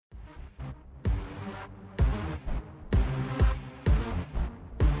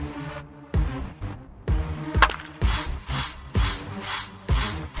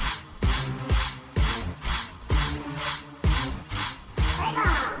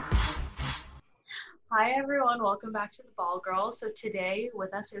Hi everyone, welcome back to the Ball Girls. So today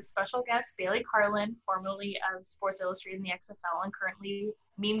with us we have special guest Bailey Carlin, formerly of Sports Illustrated in the XFL and currently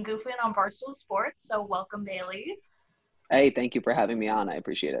meme goofing on Barstool Sports. So welcome Bailey. Hey, thank you for having me on. I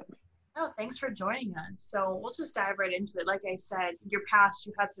appreciate it. No, thanks for joining us. So we'll just dive right into it. Like I said, your past,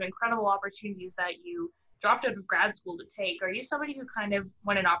 you've had some incredible opportunities that you dropped out of grad school to take. Are you somebody who kind of,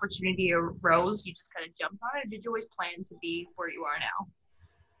 when an opportunity arose, you just kind of jumped on it, or did you always plan to be where you are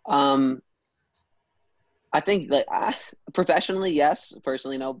now? Um, I think that professionally, yes.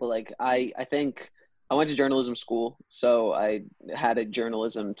 Personally, no. But I think I went to journalism school, so I had a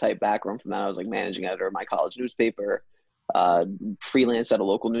journalism type background from that. I was like managing editor of my college newspaper, uh, freelance at a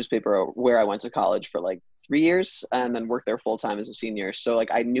local newspaper where I went to college for like 3 years, and then worked there full time as a senior. So like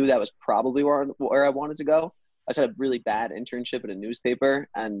I knew that was probably where I wanted to go. I just had a really bad internship at a newspaper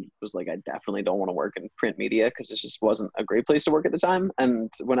and was like, I definitely don't want to work in print media because it just wasn't a great place to work at the time.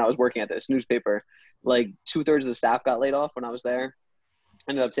 And when I was working at this newspaper, like 2/3 of the staff got laid off when I was there.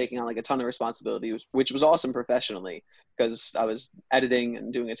 Ended up taking on like a ton of responsibility, which was awesome professionally because I was editing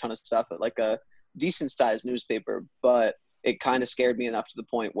and doing a ton of stuff at like a decent sized newspaper, but it kind of scared me enough to the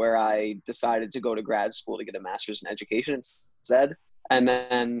point where I decided to go to grad school to get a master's in education instead. And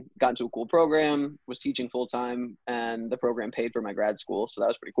then got into a cool program, was teaching full time, and the program paid for my grad school. So that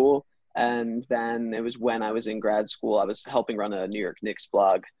was pretty cool. And then it was when I was in grad school, I was helping run a New York Knicks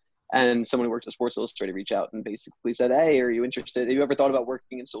blog, and someone who worked at Sports Illustrated reached out and basically said, "Hey, are you interested? Have you ever thought about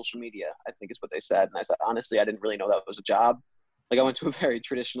working in social media?" I think is what they said. And I said, honestly, I didn't really know that was a job. Like I went to a very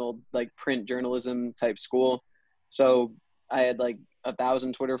traditional like print journalism type school. So I had like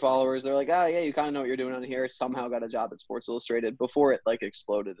 1,000 Twitter followers. They're like, "Oh yeah, you kind of know what you're doing on here." Somehow got a job at Sports Illustrated before it like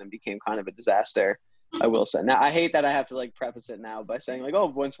exploded and became kind of a disaster. I will say. Now I hate that I have to like preface it now by saying like, "Oh,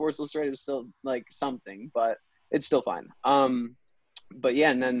 when Sports Illustrated was still like something," but it's still fine. But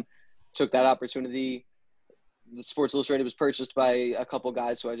yeah, and then took that opportunity. The Sports Illustrated was purchased by a couple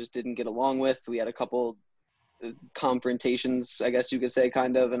guys who I just didn't get along with. We had a couple confrontations, I guess you could say,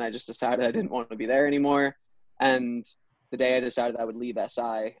 kind of, and I just decided I didn't want to be there anymore. And the day I decided I would leave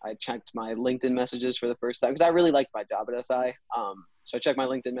SI, I checked my LinkedIn messages for the first time because I really liked my job at SI. So I checked my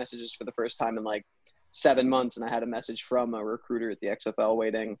LinkedIn messages for the first time in like 7 months, and I had a message from a recruiter at the XFL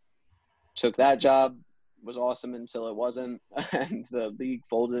waiting. Took that job, was awesome until it wasn't, and the league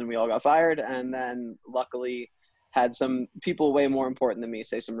folded and we all got fired. And then luckily had some people way more important than me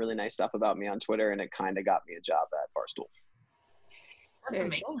say some really nice stuff about me on Twitter, and it kind of got me a job at Barstool. That's Very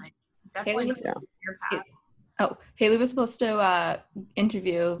amazing. cool. Definitely Haley know was Yeah. your path. Haley was supposed to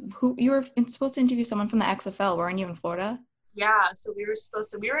interview who you were supposed to interview someone from the XFL. Weren't you in Florida? Yeah, so we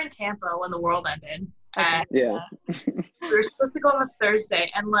were in Tampa when the world ended, Okay. and Yeah. we were supposed to go on a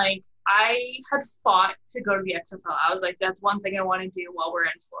Thursday, and like I had fought to go to the XFL. I was like, that's one thing I want to do while we're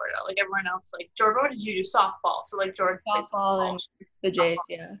in Florida. Like everyone else, like George, what did you do? Softball. So like George plays Softball and the Jays,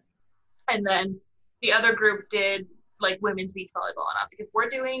 yeah. and then the other group did like women's beach volleyball, and I was like, if we're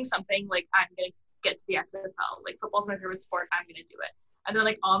doing something, like I'm gonna get to the XFL. Like football's my favorite sport. I'm gonna do it. And then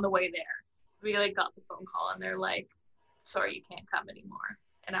like on the way there, we like got the phone call, and they're like, sorry, you can't come anymore.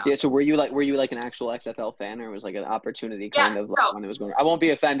 And I Yeah. was So were you like an actual XFL fan, or was like an opportunity yeah, kind of like no, when it was going? I won't be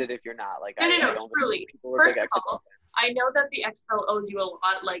offended if you're not. Like I no, don't assume truly. people were big First of XFL all, fans. I know that the XFL owes you a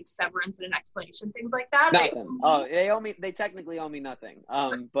lot, like severance and an explanation, things like that. Nothing. Oh, they owe me. They technically owe me nothing.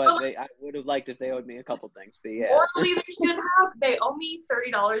 But But I would have liked if they owed me a couple things. But yeah. morally, they should have. They owe me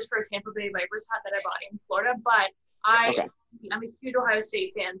 $30 for a Tampa Bay Vipers hat that I bought in Florida, but Okay. I'm a huge Ohio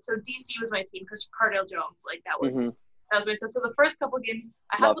State fan, so DC was my team because Cardale Jones, like Mm-hmm. that was my stuff. So the first couple games,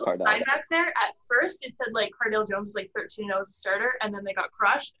 I had Love the Cardell. sign back there. At first, it said like Cardale Jones was like 13-0 as a starter, and then they got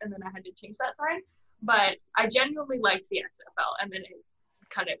crushed, and then I had to change that sign. But I genuinely liked the XFL, and then it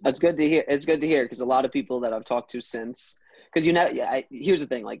kind of That's good to hear. It's good to hear because a lot of people that I've talked to since, because here's the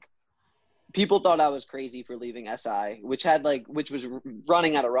thing, like people thought I was crazy for leaving SI, which was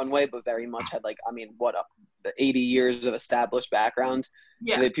running out of runway, but very much had like, I mean, what up, the 80 years of established background.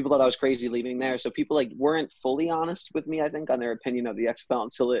 yeah. People thought I was crazy leaving there. So people like weren't fully honest with me, I think, on their opinion of the XFL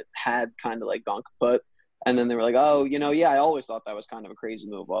until it had kind of like gone kaput. And then they were like, oh, yeah, I always thought that was kind of a crazy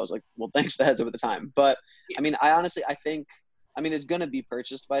move. Well, I was like, well, thanks for the heads up at the time. But Yeah. I mean, I think, it's going to be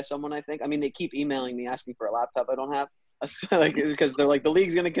purchased by someone, I think. I mean, they keep emailing me asking for a laptop I don't have. Like, because they're like, the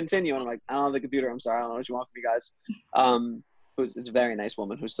league's going to continue. And I'm like, I don't have the computer. I'm sorry. I don't know what you want from me guys. It's a very nice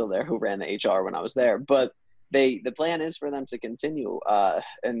woman who's still there, who ran the HR when I was there. But the plan is for them to continue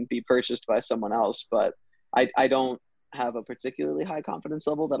and be purchased by someone else. But I don't have a particularly high confidence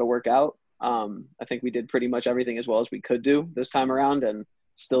level that'll work out. I think we did pretty much everything as well as we could do this time around, and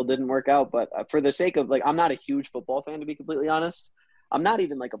still didn't work out. But for the sake of like, I'm not a huge football fan, to be completely honest. I'm not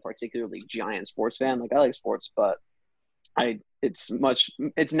even like a particularly giant sports fan. Like I like sports, but it's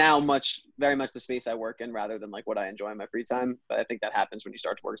now very much the space I work in rather than like what I enjoy in my free time. But I think that happens when you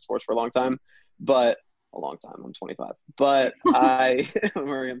start to work sports for a long time. But a long time, I'm 25. But I'm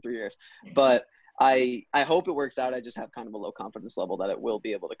working 3 years. But I hope it works out. I just have kind of a low confidence level that it will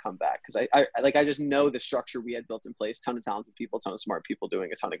be able to come back because I just know the structure we had built in place, ton of talented people, ton of smart people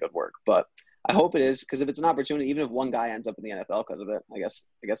doing a ton of good work. But I hope it is, because if it's an opportunity, even if one guy ends up in the NFL because of it, I guess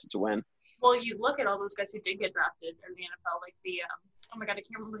it's a win. Well, you look at all those guys who did get drafted in the NFL, like the oh my god, I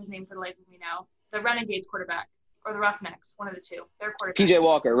can't remember his name for the life of me now. The Renegades quarterback or the Roughnecks, one of the two. Their quarterback. PJ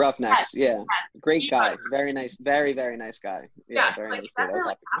Walker, Roughnecks, yes. Great guy, very nice, very very nice guy. Yeah, very like nice that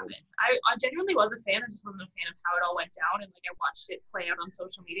really happened. I genuinely was a fan. I just wasn't a fan of how it all went down, and like I watched it play out on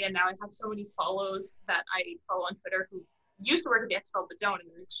social media. And now I have so many follows that I follow on Twitter who used to work at the XFL but don't,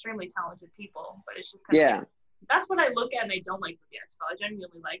 and they're extremely talented people. But it's just kind of like, that's what I look at and I don't like with the XFL. I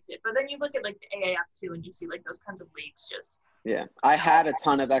genuinely liked it. But then you look at like the AAF too and you see like those kinds of leagues just. Yeah. I had a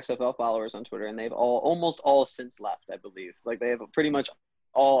ton of XFL followers on Twitter and they've almost all since left, I believe. Like they have pretty much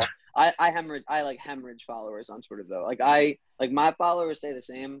all I like hemorrhage followers on Twitter though. Like my followers say the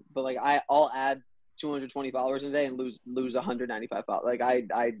same, but like I'll add 220 followers a day and lose 195 followers. Like I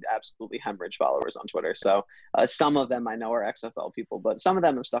absolutely hemorrhage followers on Twitter. So some of them I know are XFL people, but some of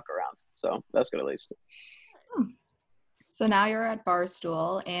them have stuck around. So that's good at least. So now you're at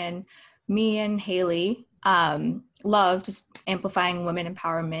Barstool, and me and Haley love just amplifying women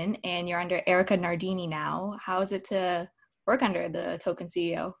empowerment, and you're under Erica Nardini now. How is it to work under the token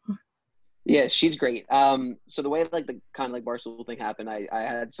CEO? Yeah, she's great. So the way like the kind of like Barstool thing happened, I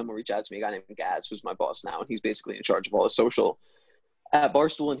had someone reach out to me, a guy named Gaz, who's my boss now, and he's basically in charge of all the social at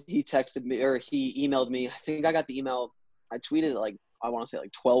Barstool, and he texted me or he emailed me. I think I got the email. I tweeted like I want to say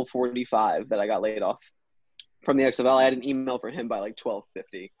like 12:45 that I got laid off from the XFL. I had an email from him by like 12:50,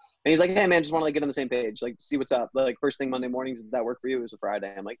 and he's like, "Hey man, just want to like get on the same page, like see what's up." Like first thing Monday mornings, does that work for you? It was a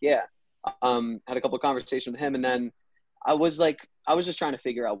Friday. I'm like, yeah. Had a couple of conversations with him, and then I was just trying to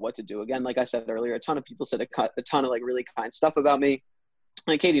figure out what to do. Again, like I said earlier, a ton of people said a ton of like really kind stuff about me.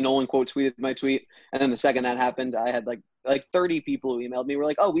 Like Katie Nolan quote tweeted my tweet, and then the second that happened, I had like 30 people who emailed me were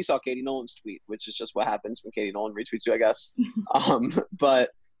like, "Oh, we saw Katie Nolan's tweet," which is just what happens when Katie Nolan retweets you, I guess. But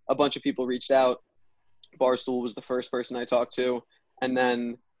a bunch of people reached out. Barstool was the first person I talked to, and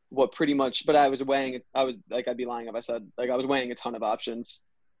then but I'd be lying if I said like I was weighing a ton of options,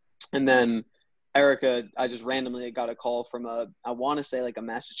 and then Erica, I just randomly got a call from I want to say like a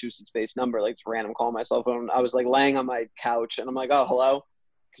Massachusetts-based number, like just random call on my cell phone. I was like laying on my couch, and I'm like, "Oh, hello,"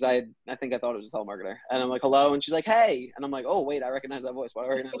 because I think I thought it was a telemarketer, and I'm like, "Hello," and she's like, "Hey," and I'm like, "Oh wait, I recognize that voice. Why do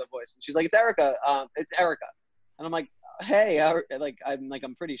I recognize that voice?" And she's like, "It's Erica. It's Erica," and I'm like, "Hey,"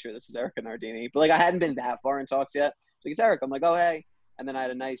 I'm pretty sure this is Erica Nardini, but like I hadn't been that far in talks yet. So like, it's Erica. I'm like, "Oh hey." And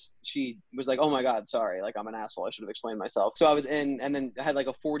then she was like, "Oh my God, sorry. Like I'm an asshole. I should have explained myself." So I was in, and then I had like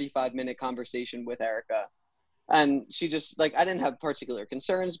a 45-minute conversation with Erica. And she just like, I didn't have particular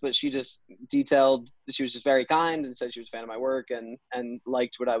concerns, but she just detailed that she was just very kind and said she was a fan of my work and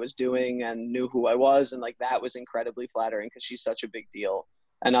liked what I was doing and knew who I was. And like, that was incredibly flattering because she's such a big deal.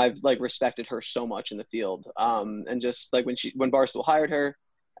 And I've like respected her so much in the field. And just like when Barstool hired her,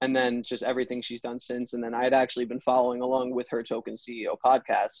 and then just everything she's done since. And then I had actually been following along with her Token CEO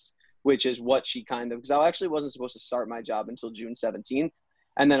podcast, which is what she because I actually wasn't supposed to start my job until June 17th.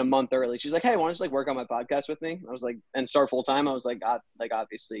 And then a month early, she's like, "Hey, why don't you like work on my podcast with me?" I was like, and start full time. I was like,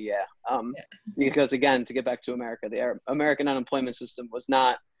 obviously, yeah. Because again, to get back to America, the American unemployment system was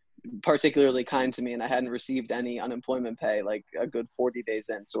not particularly kind to me, and I hadn't received any unemployment pay like a good 40 days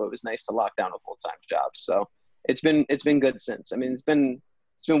in. So it was nice to lock down a full-time job. So it's been good since. I mean, it's been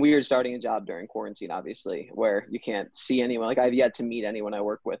weird starting a job during quarantine, obviously, where you can't see anyone. Like I've yet to meet anyone I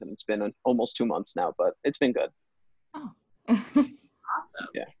work with, and it's been almost 2 months now, but it's been good. Oh. Awesome.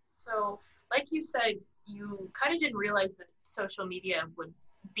 Yeah. So, like you said, you kind of didn't realize that social media would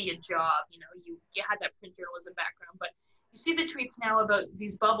be a job. You know, you had that print journalism background, but you see the tweets now about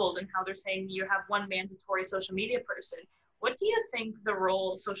these bubbles and how they're saying you have one mandatory social media person. What do you think the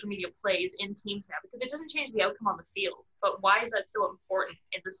role social media plays in teams now? Because it doesn't change the outcome on the field, but why is that so important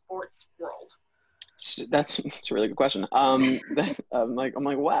in the sports world? That's a really good question. I'm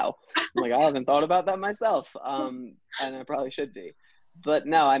like, wow. I'm like, I haven't thought about that myself. And I probably should be. But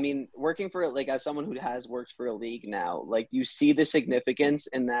no, I mean, working for like as someone who has worked for a league now, like you see the significance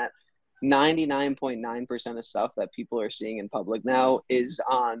in that 99.9% of stuff that people are seeing in public now is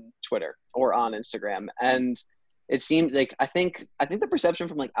on Twitter or on Instagram. And it seems like I think the perception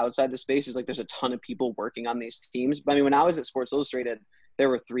from like outside the space is like there's a ton of people working on these teams. But I mean, when I was at Sports Illustrated, there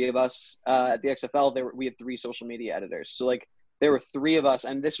were 3 of us at the XFL. We had 3 social media editors. So like there were 3 of us,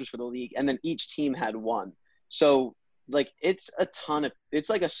 and this was for the league, and then each team had 1. So like it's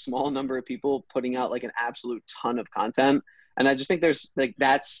like a small number of people putting out like an absolute ton of content. And I just think there's like,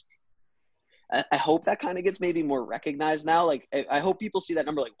 I hope that kind of gets maybe more recognized now. Like I hope people see that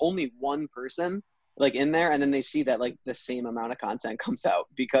number, like only 1 person like in there, and then they see that like the same amount of content comes out,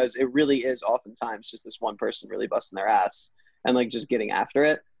 because it really is oftentimes just this one person really busting their ass and like just getting after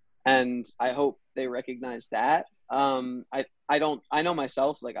it. And I hope they recognize that. I know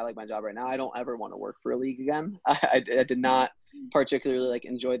myself, like I like my job right now. I don't ever want to work for a league again. I did not particularly like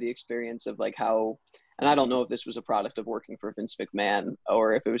enjoy the experience of like how, and I don't know if this was a product of working for Vince McMahon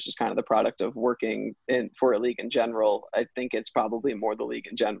or if it was just kind of the product of working for a league in general. I think it's probably more the league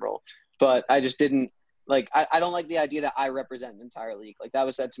in general, but I just didn't like, I don't like the idea that I represent an entire league. Like that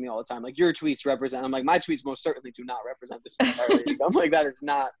was said to me all the time, like your tweets represent, I'm like, my tweets most certainly do not represent this entire league. I'm like, that is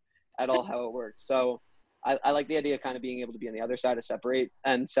not at all how it works. So I like the idea of kind of being able to be on the other side of separate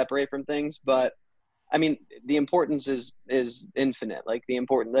from things. But I mean, the importance is infinite. Like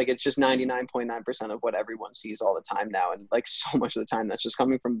it's just 99.9% of what everyone sees all the time now. And like so much of the time that's just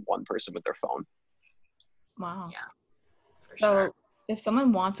coming from one person with their phone. Wow. Yeah. So Sure. if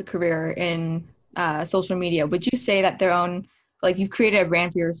someone wants a career in social media, would you say that their own, like you've created a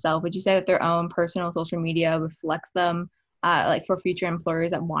brand for yourself, would you say that their own personal social media reflects them like for future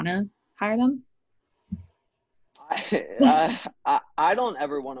employers that want to hire them? I don't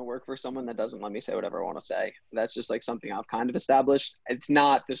ever want to work for someone that doesn't let me say whatever I want to say. That's just like something I've kind of established. It's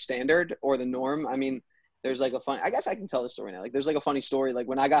not the standard or the norm. I mean, there's like I guess I can tell the story now. Like there's like a funny story. Like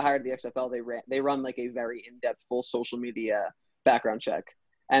when I got hired at the XFL, they run like a very in-depth full social media background check.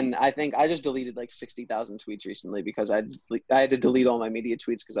 And I think I just deleted like 60,000 tweets recently because I had to delete all my media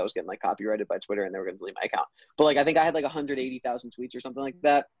tweets because I was getting like copyrighted by Twitter and they were going to delete my account. But like I think I had like 180,000 tweets or something like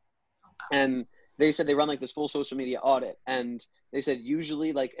that. And they said they run like this full social media audit, and they said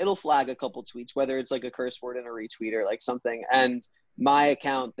usually like it'll flag a couple tweets, whether it's like a curse word in a retweet or like something. And my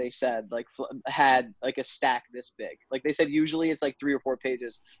account, they said like had like a stack this big. Like they said usually it's like 3 or 4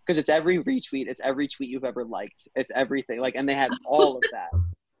 pages because it's every retweet, it's every tweet you've ever liked, it's everything. Like, and they had all of that.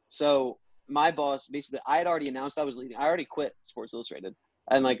 So my boss, basically, I had already announced I was leaving. I already quit Sports Illustrated,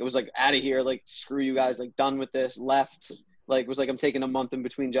 and like it was like out of here, like screw you guys, like done with this, left. Like it was like I'm taking a month in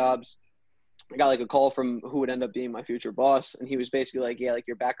between jobs. I got like a call from who would end up being my future boss, and he was basically like, yeah, like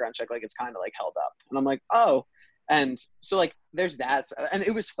your background check, like it's kind of like held up. And I'm like, oh. And so like there's that, and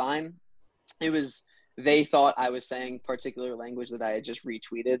it was fine. It was, they thought I was saying particular language that I had just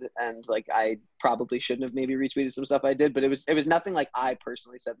retweeted, and like I probably shouldn't have maybe retweeted some stuff I did, but it was nothing like I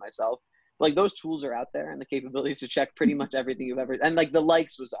personally said myself. Like those tools are out there and the capabilities to check pretty much everything you've ever, and like the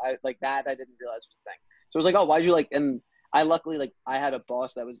likes was I like that I didn't realize was a thing. So I was like, oh, why'd you like, and I luckily, like I had a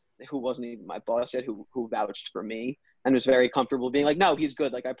boss who wasn't even my boss yet, who vouched for me and was very comfortable being like, no, he's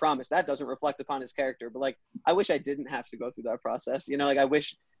good. Like, I promise that doesn't reflect upon his character. But like, I wish I didn't have to go through that process. You know, like I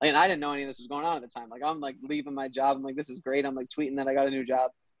wish, like, and I didn't know any of this was going on at the time. Like I'm like leaving my job. I'm like, this is great. I'm like tweeting that I got a new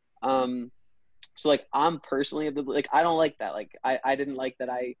job. So like I'm personally like, I don't like that. Like I didn't like that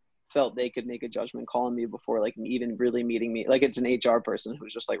I felt they could make a judgment call on me before like even really meeting me. Like it's an HR person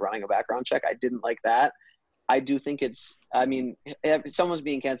who's just like running a background check. I didn't like that. I do think I mean, someone's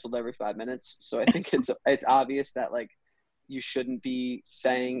being canceled every 5 minutes. So I think it's obvious that like you shouldn't be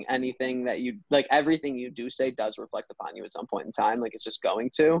saying anything that like everything you do say does reflect upon you at some point in time. Like it's just going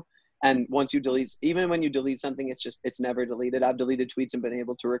to, and once you delete, even when you delete something, it's never deleted. I've deleted tweets and been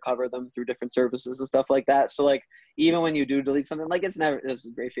able to recover them through different services and stuff like that. So like, even when you do delete something, like it's never, this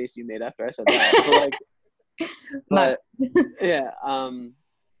is a great face you made after I said that. But yeah.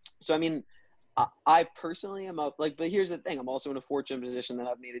 So I mean, I personally am up like, but here's the thing. I'm also in a fortunate position that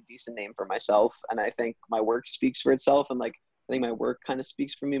I've made a decent name for myself. And I think my work speaks for itself. And like, I think my work kind of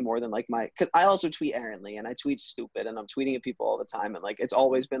speaks for me more than like cause I also tweet errantly and I tweet stupid and I'm tweeting at people all the time. And like, it's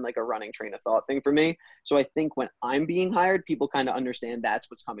always been like a running train of thought thing for me. So I think when I'm being hired, people kind of understand that's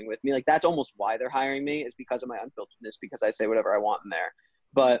what's coming with me. Like that's almost why they're hiring me, is because of my unfilteredness, because I say whatever I want in there.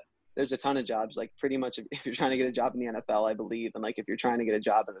 But there's a ton of jobs, like pretty much if you're trying to get a job in the NFL, I believe. And like, if you're trying to get a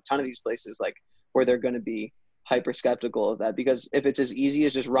job in a ton of these places, like where they're going to be hyper skeptical of that, because if it's as easy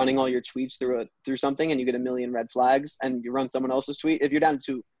as just running all your tweets through something and you get a million red flags and you run someone else's tweet, if you're down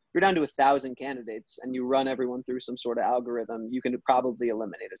to 1,000 candidates and you run everyone through some sort of algorithm, you can probably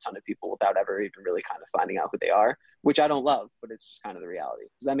eliminate a ton of people without ever even really kind of finding out who they are, which I don't love, but it's just kind of the reality.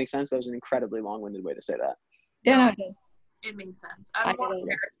 Does that make sense? That was an incredibly long-winded way to say that. Yeah, no, it did. It made sense. I'm more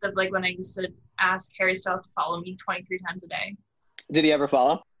embarrassed of like when I used to ask Harry Styles to follow me 23 times a day. Did he ever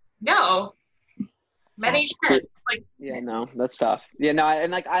follow? No. Many times. Like, yeah, no, that's tough. Yeah, no,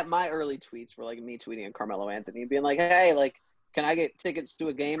 and like my early tweets were like me tweeting at Carmelo Anthony and being like, hey, like can I get tickets to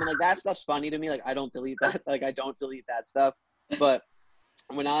a game? And like that stuff's funny to me. Like I don't delete that. Like I don't delete that stuff. But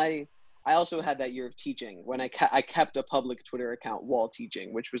when I also had that year of teaching when I kept a public Twitter account while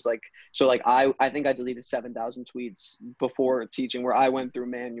teaching, which was like, so like I think I deleted 7,000 tweets before teaching, where I went through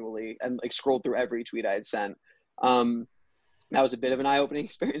manually and like scrolled through every tweet I had sent. That was a bit of an eye-opening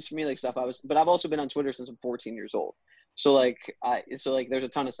experience for me, like stuff but I've also been on Twitter since I'm 14 years old. So like there's a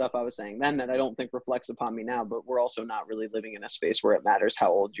ton of stuff I was saying then that I don't think reflects upon me now, but we're also not really living in a space where it matters how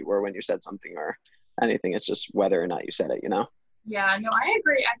old you were when you said something or anything. It's just whether or not you said it, you know? Yeah, no, I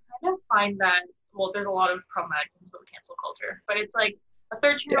agree. I kind of find that, well, there's a lot of problematic things about cancel culture, but it's like a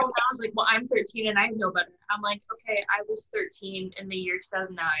 13-year-old now is like, well, I'm 13 and I know better. I'm like, okay, I was 13 in the year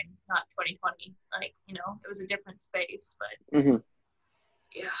 2009, not 2020. Like, you know, it was a different space, but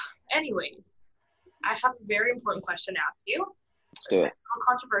yeah. Anyways, I have a very important question to ask you. Let's it's do a it. little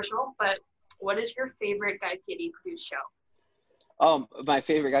controversial, but what is your favorite Guy Fieri produced show? My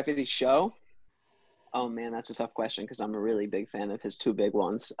favorite Guy Fieri show? Oh man, that's a tough question because I'm a really big fan of his two big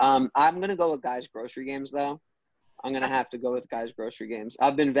ones. I'm gonna go with Guy's Grocery Games though. I'm gonna have to go with Guy's Grocery Games.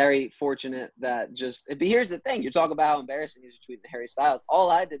 I've been very fortunate that but here's the thing: you talk about how embarrassing it is to tweet Harry Styles. All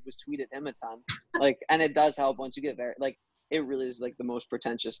I did was tweet at him a ton, and it does help once you get it really is like the most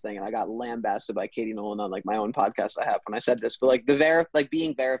pretentious thing. And I got lambasted by Katie Nolan on like my own podcast I have when I said this, but like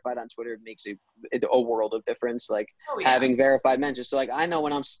being verified on Twitter makes a world of difference. Like having verified mentions. So like I know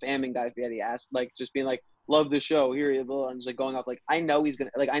when I'm spamming Guy Fieri, just being like, love the show, here you go, and just like going off, like I know he's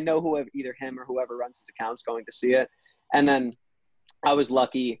gonna, like I know either him or whoever runs his account's going to see it. And then I was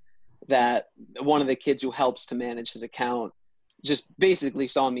lucky that one of the kids who helps to manage his account just basically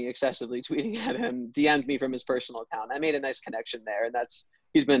saw me excessively tweeting at him, DM'd me from his personal account. I made a nice connection there, and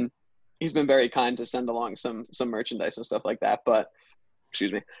he's been very kind to send along some merchandise and stuff like that. But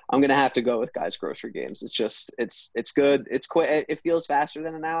excuse me, I'm gonna have to go with Guy's Grocery Games. It's just it's good. It's quick. It feels faster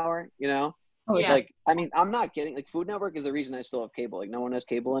than an hour, you know. Oh, yeah. Like, I mean, I'm not kidding. Like, Food Network is the reason I still have cable. Like, no one has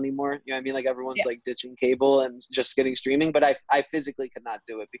cable anymore. You know what I mean? Like, everyone's, like, ditching cable and just getting streaming. But I physically could not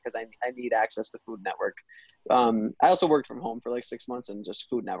do it because I need access to Food Network. I also worked from home for, like, 6 months, and just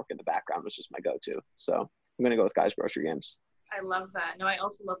Food Network in the background was just my go-to. So I'm going to go with Guy's Grocery Games. I love that. No, I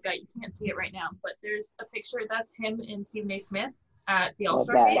also love Guy. You can't see it right now, but there's a picture. That's him and Stephen A. Smith at the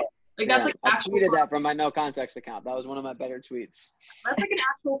All-Star game. Like that's like I tweeted that from my no context account. That was one of my better tweets. That's like an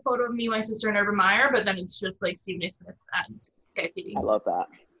actual photo of me, my sister, and Urban Meyer, but then it's just like Stephen A. Smith and Guy Fieri. I love that.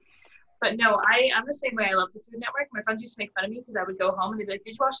 But no, I'm the same way. I love the Food Network. My friends used to make fun of me because I would go home and they'd be like,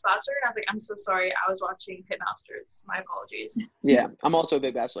 "Did you watch Bachelor?" And I was like, "I'm so sorry. I was watching Pitmasters. My apologies." Yeah, I'm also a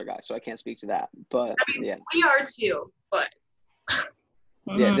big Bachelor guy, so I can't speak to that. But I mean, yeah, we are too. But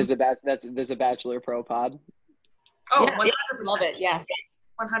yeah, there's a Bachelor Pro pod. Oh, yeah, 100%. Love it. Yes.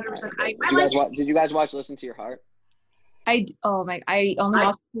 100%. Did you guys watch Listen to Your Heart? I only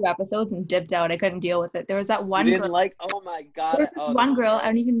watched 2 episodes and dipped out. I couldn't deal with it. There was that one you didn't girl. like? Oh my god! There was this one girl. I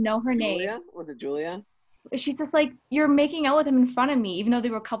don't even know her name. Was it Julia? She's just like, you're making out with him in front of me, even though they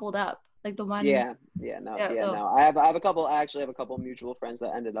were coupled up. Like the one. No. I have a couple. I actually have a couple mutual friends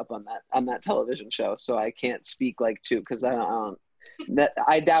that ended up on that television show, so I can't speak because I don't.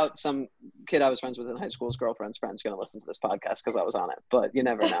 I doubt some kid I was friends with in high school's girlfriend's friend's going to listen to this podcast because I was on it, but you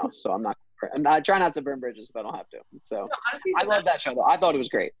never know. So I try not to burn bridges if I don't have to. So no, honestly, I love that show though. I thought it was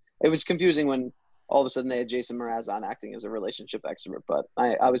great. It was confusing when all of a sudden they had Jason Mraz on acting as a relationship expert, but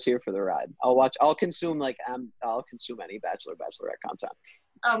I was here for the ride. I'll consume any Bachelorette content.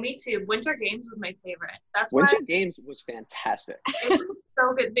 Oh, me too. Winter Games was my favorite. Winter Games was fantastic. It was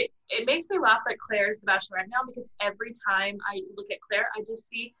so good. It makes me laugh that Claire is the Bachelorette now because every time I look at Claire, I just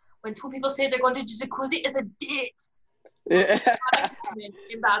see when 2 people say they're going to jacuzzi is a date.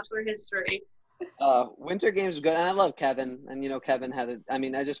 In Bachelor history. Winter Games was good, and I love Kevin. And Kevin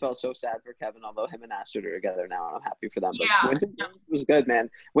I just felt so sad for Kevin, although him and Astrid are together now, and I'm happy for them. But yeah, Winter Games was good, man.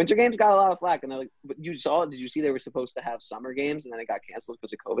 Winter Games got a lot of flack, and they're like, did you see they were supposed to have summer games, and then it got canceled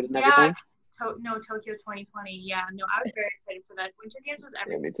because of COVID and everything? Tokyo 2020. Yeah, no, I was very excited for that. Winter Games was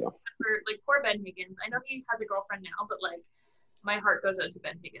everything. Yeah, me too. For poor Ben Higgins. I know he has a girlfriend now, but my heart goes out to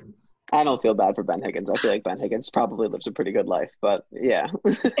Ben Higgins. I don't feel bad for Ben Higgins. I feel like Ben Higgins probably lives a pretty good life, but yeah.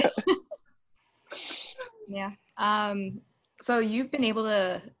 Yeah. So you've been able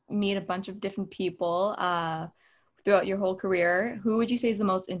to meet a bunch of different people throughout your whole career. Who would you say is the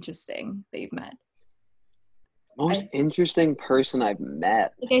most interesting that you've met? Most interesting person I've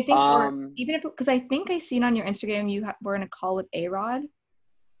met. Like I think, because I think I seen on your Instagram you were in a call with A-Rod.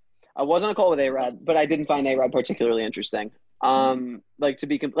 I was on a call with A-Rod, but I didn't find A-Rod particularly interesting.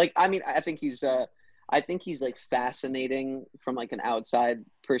 I think he's like fascinating from like an outside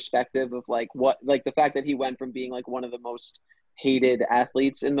perspective of like the fact that he went from being like one of the most hated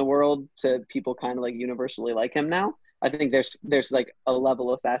athletes in the world to people kind of like universally like him now. I think there's like a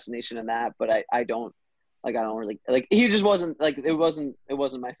level of fascination in that, but I don't really like, he just wasn't like, it wasn't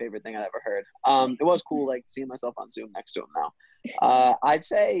my favorite thing I'd ever heard. It was cool like seeing myself on Zoom next to him now. I'd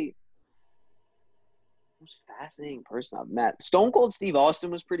say most fascinating person I've met, Stone Cold Steve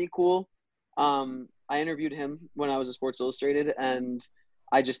Austin was pretty cool. I interviewed him when I was at Sports Illustrated, and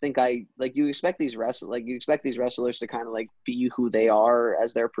I just think you expect these wrestlers to kind of like be who they are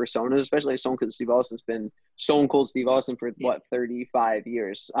as their personas, especially Stone Cold Steve Austin's been Stone Cold Steve Austin for 35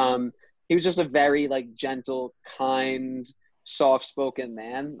 years. He was just a very like gentle, kind, soft-spoken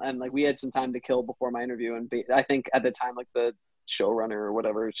man, and like we had some time to kill before my interview, and I think at the time like the showrunner or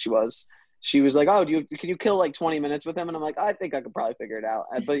whatever she was like, oh, can you kill like 20 minutes with him? And I'm like, I think I could probably figure it out.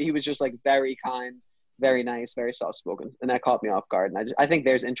 But he was just like very kind, very nice, very soft-spoken, and that caught me off guard. And I think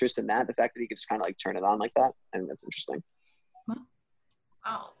there's interest in that, the fact that he could just kind of like turn it on like that. I think that's interesting.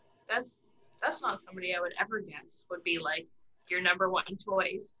 Wow, that's not somebody I would ever guess would be like your number one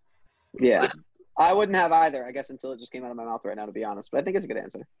choice. Yeah, but I wouldn't have either, I guess, until it just came out of my mouth right now, to be honest. But I think it's a good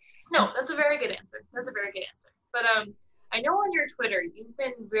answer. No, that's a very good answer. But I know on your Twitter, you've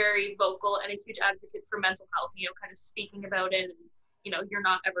been very vocal and a huge advocate for mental health, kind of speaking about it, and, you're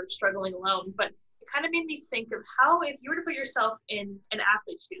not ever struggling alone. But it kind of made me think of how, if you were to put yourself in an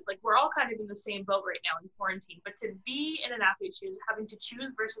athlete's shoes, like we're all kind of in the same boat right now in quarantine, but to be in an athlete's shoes, having to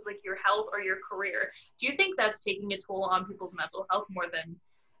choose versus like your health or your career, do you think that's taking a toll on people's mental health more than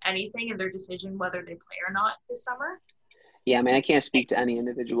anything in their decision whether they play or not this summer? Yeah, I mean, I can't speak to any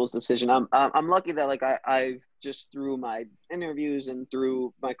individual's decision. I'm lucky that like I've just through my interviews and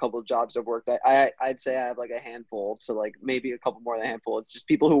through my couple of jobs I've worked, I'd say I have like a handful to like maybe a couple more than a handful of just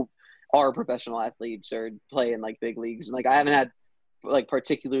people who are professional athletes or play in like big leagues. And like I haven't had like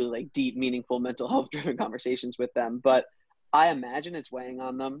particularly like deep, meaningful mental health driven conversations with them, but I imagine it's weighing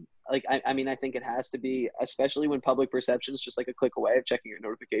on them. Like, I mean, I think it has to be, especially when public perception is just like a click away of checking your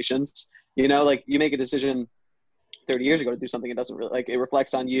notifications. Like you make a decision 30 years ago to do something, it doesn't really, like, it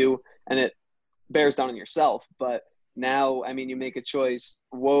reflects on you and it bears down on yourself. But now, I mean, you make a choice,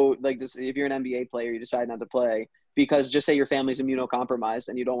 like this, if you're an NBA player, you decide not to play because just say your family's immunocompromised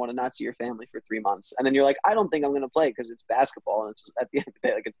and you don't want to not see your family for 3 months. And then you're like, I don't think I'm going to play because it's basketball. And it's at the end of the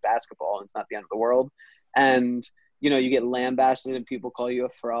day, like it's basketball and it's not the end of the world. And, you get lambasted and people call you a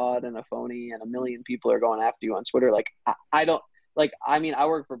fraud and a phony and a million people are going after you on Twitter. Like, I don't, like, I mean, I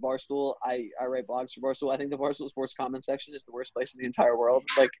work for Barstool. I write blogs for Barstool. I think the Barstool Sports comment section is the worst place in the entire world.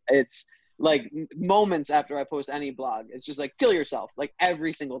 Like, it's like moments after I post any blog, it's just like, kill yourself, like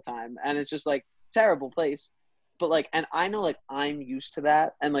every single time. And it's just like terrible place. But like, and I know like I'm used to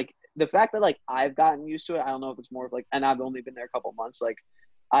that. And like the fact that like I've gotten used to it, I don't know if it's more of like, and I've only been there a couple months. Like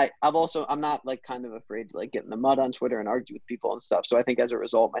I'm not like kind of afraid to like get in the mud on Twitter and argue with people and stuff. So I think as a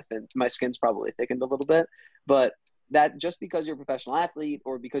result, my skin's probably thickened a little bit. But that just because you're a professional athlete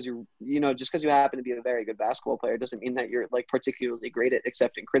or because you're, just because you happen to be a very good basketball player doesn't mean that you're like particularly great at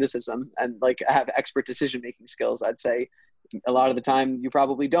accepting criticism and like have expert decision-making skills. I'd say a lot of the time you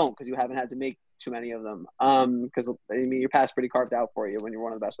probably don't because you haven't had to make too many of them. Because I mean, your past pretty carved out for you when you're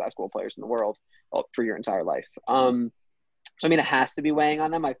one of the best basketball players in the world for your entire life. So, I mean, it has to be weighing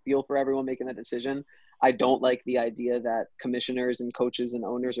on them. I feel for everyone making that decision. I don't like the idea that commissioners and coaches and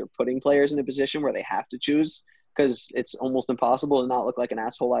owners are putting players in a position where they have to choose because it's almost impossible to not look like an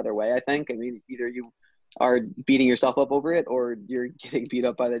asshole either way, I think. I mean, either you are beating yourself up over it or you're getting beat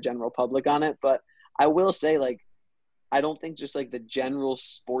up by the general public on it. But I will say, like, I don't think just like the general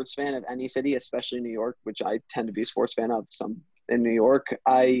sports fan of any city, especially New York, which I tend to be a sports fan of some in New York,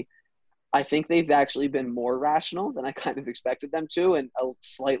 I think they've actually been more rational than I kind of expected them to, and a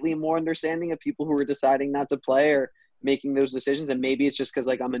slightly more understanding of people who are deciding not to play or making those decisions. And maybe it's just because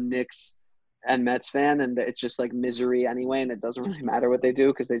like I'm a Knicks and Mets fan and it's just like misery anyway, and it doesn't really matter what they do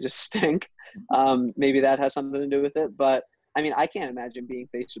because they just stink. Maybe that has something to do with it. But I mean, I can't imagine being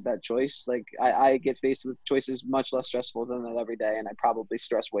faced with that choice. Like I get faced with choices much less stressful than that every day, and I probably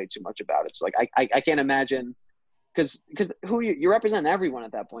stress way too much about it. So like I can't imagine. Because who you're representing everyone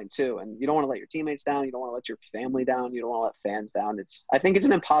at that point too, and you don't want to let your teammates down, you don't want to let your family down, you don't want to let fans down. I think it's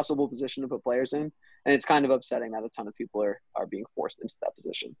an impossible position to put players in, and it's kind of upsetting that a ton of people are being forced into that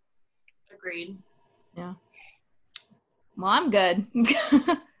position. Agreed. Yeah. Well, I'm good.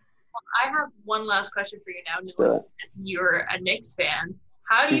 I have one last question for you now. You're a Knicks fan.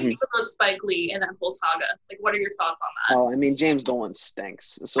 How do you feel about Spike Lee and that whole saga? Like, what are your thoughts on that? Oh, I mean, James Dolan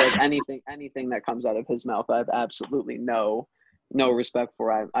stinks. So, like, anything that comes out of his mouth, I have absolutely no respect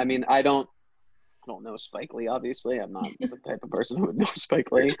for. I mean, I don't don't know Spike Lee, obviously. I'm not the type of person who would know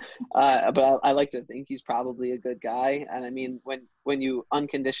Spike Lee. But I like to think he's probably a good guy. And I mean, when you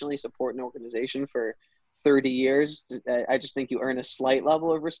unconditionally support an organization for 30 years, I just think you earn a slight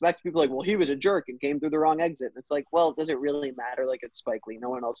level of respect. People are like, well, he was a jerk and came through the wrong exit. And it's like, well, does it really matter? Like, it's Spike Lee. No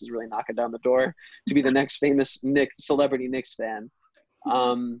one else is really knocking down the door to be the next famous celebrity Knicks fan.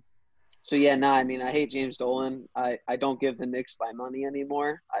 So yeah, nah, I mean, I hate James Dolan. I don't give the Knicks my money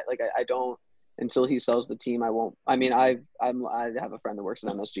anymore. I don't until he sells the team. I won't. I mean, I have a friend that works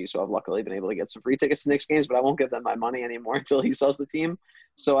at MSG, so I've luckily been able to get some free tickets to Knicks games, but I won't give them my money anymore until he sells the team.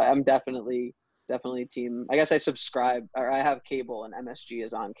 So I'm definitely team. I guess I subscribe, or I have cable, and MSG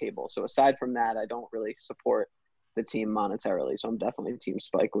is on cable. So aside from that, I don't really support the team monetarily. So I'm definitely team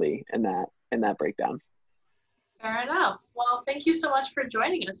Spike Lee in that breakdown. Fair enough. Well, thank you so much for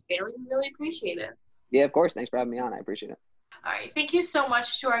joining us, Bailey. We really appreciate it. Yeah, of course. Thanks for having me on. I appreciate it. All right. Thank you so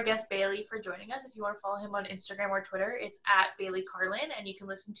much to our guest, Bailey, for joining us. If you want to follow him on Instagram or Twitter, it's at Bailey Carlin, and you can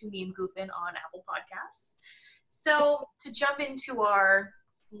listen to Meme Goofin on Apple Podcasts. So to jump into our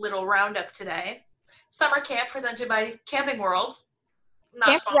little roundup today, summer camp presented by Camping World.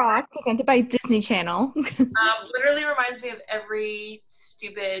 Camp Rock presented by Disney Channel. Literally reminds me of every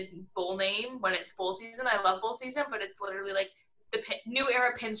stupid bowl name when it's bowl season. I love bowl season, but it's literally like the New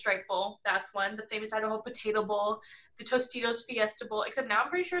Era Pinstripe Bowl. That's one. The famous Idaho Potato Bowl. The Tostitos Fiesta Bowl. Except now I'm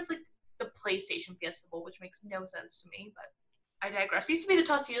pretty sure it's like the PlayStation Fiesta Bowl, which makes no sense to me, but I digress. It used to be the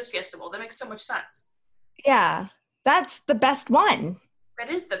Tostitos Fiesta Bowl. That makes so much sense. Yeah, that's the best one.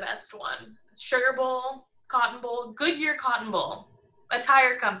 That is the best one. Sugar Bowl, Cotton Bowl, Goodyear Cotton Bowl. A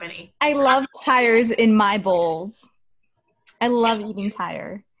tire company. I love tires in my bowls. I love eating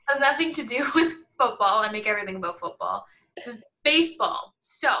tire. It has nothing to do with football. I make everything about football. This is baseball.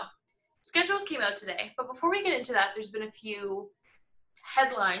 So, schedules came out today. But before we get into that, there's been a few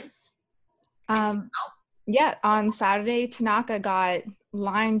headlines. Yeah, on Saturday, Tanaka got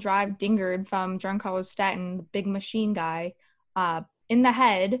line drive dingered from Giancarlo Stanton, the big machine guy, in the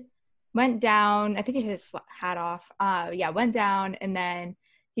head. Went down, I think it hit his hat off. Went down, and then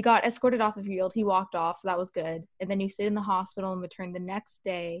he got escorted off the field. He walked off, so that was good. And then he stayed in the hospital and returned the next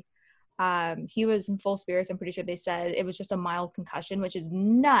day. He was in full spirits. I'm pretty sure they said it was just a mild concussion, which is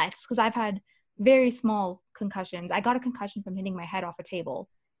nuts because I've had very small concussions. I got a concussion from hitting my head off a table.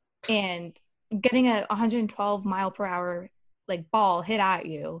 And getting a 112 mile per hour like ball hit at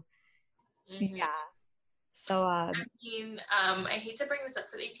you. Mm-hmm. Yeah. So, I hate to bring this up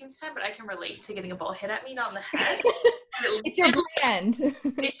for the 18th time, but I can relate to getting a ball hit at me, not in the head. It's your brand.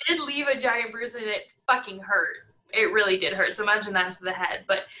 It did leave a giant bruise and it fucking hurt. It really did hurt. So imagine that to the head.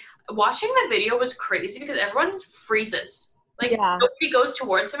 But watching the video was crazy because everyone freezes. Like, nobody goes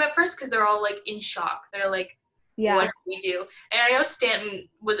towards him at first because they're all, like, in shock. They're like, what do we do? And I know Stanton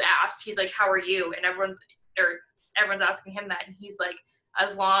was asked, he's like, how are you? And everyone's asking him that. And he's like,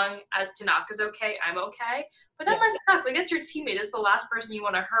 as long as Tanaka's okay, I'm okay. But that must suck. Like, that's your teammate. That's the last person you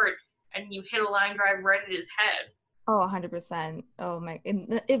want to hurt, and you hit a line drive right at his head. Oh, 100%. Oh, my.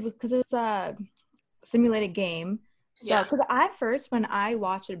 Because it was a simulated game. So, because at first, when I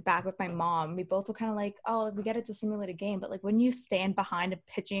watched it back with my mom, we both were kind of like, oh, we get it's a simulated game. But, like, when you stand behind a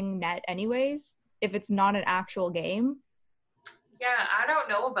pitching net anyways, if it's not an actual game. Yeah, I don't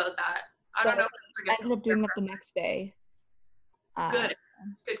know about that. I don't know if it's I ended up doing it the next day. Good.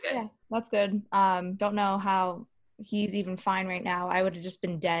 Yeah, that's good. Don't know how he's even fine right now. I would have just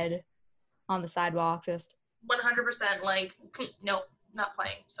been dead on the sidewalk, just 100% like, nope, not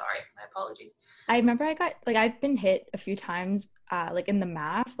playing. Sorry, my apologies. I remember I've been hit a few times, like in the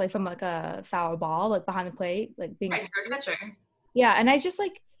mask, like from like a foul ball, like behind the plate, like being right, for a catcher. Yeah, and I just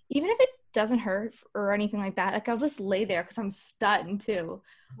like, even if it doesn't hurt or anything like that, like I'll just lay there because I'm stunned too.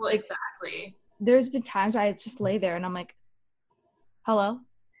 Well, exactly. There's been times where I just lay there and I'm like, hello?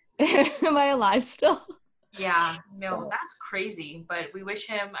 Am I alive still? Yeah, no, that's crazy. But we wish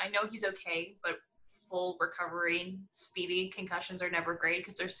him, I know he's okay, but full recovery, speedy. Concussions are never great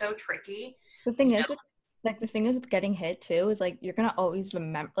because they're so tricky. The thing is with getting hit too is like you're gonna always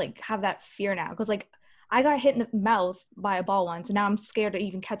remember, like, have that fear now because like I got hit in the mouth by a ball once and now I'm scared to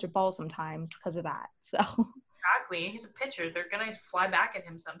even catch a ball sometimes because of that. So exactly, he's a pitcher. They're gonna fly back at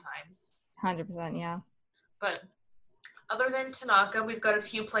him sometimes. 100%, yeah. But other than Tanaka, we've got a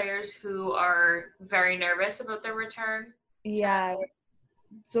few players who are very nervous about their return. Yeah.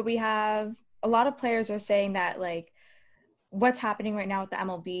 So we have a lot of players are saying that, like, what's happening right now with the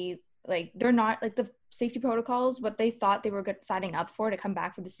MLB, like, they're not, like, the safety protocols, what they thought they were signing up for to come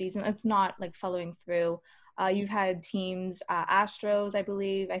back for the season, it's not, like, following through. You've had teams, Astros, I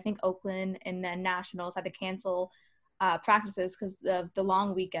believe, I think Oakland, and then Nationals had to cancel practices because of the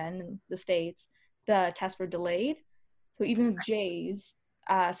long weekend in the States. the tests were delayed. So even the Jays,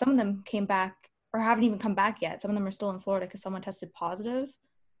 some of them came back or haven't even come back yet. Some of them are still in Florida because someone tested positive.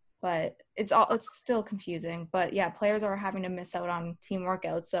 But it's still confusing. But yeah, players are having to miss out on team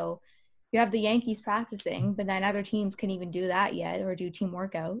workouts. So you have the Yankees practicing, but then other teams can't even do that yet or do team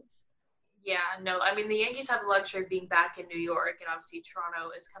workouts. Yeah, no, I mean, the Yankees have the luxury of being back in New York, and obviously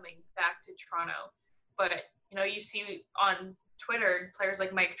Toronto is coming back to Toronto. But, you see on Twitter, players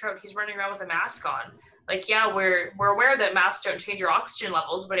like Mike Trout, he's running around with a mask on. Like, yeah, we're aware that masks don't change your oxygen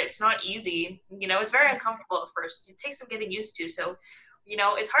levels, but it's not easy. It's very uncomfortable at first. It takes some getting used to. So,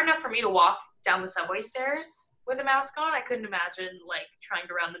 it's hard enough for me to walk down the subway stairs with a mask on. I couldn't imagine, trying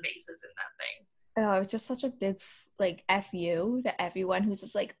to round the bases in that thing. Oh, it's just such a big F you to everyone who's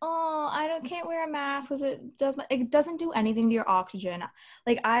just like, oh, can't wear a mask because it doesn't do anything to your oxygen.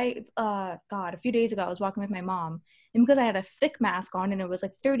 God, a few days ago I was walking with my mom, and because I had a thick mask on and it was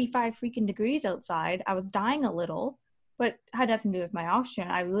 35 freaking degrees outside, I was dying a little, but it had nothing to do with my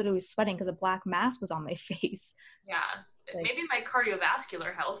oxygen. I literally was sweating because a black mask was on my face. Yeah. Maybe my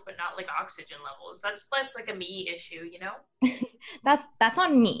cardiovascular health, but not oxygen levels. That's a me issue, That's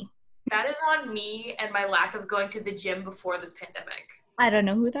on me. That is on me and my lack of going to the gym before this pandemic. I don't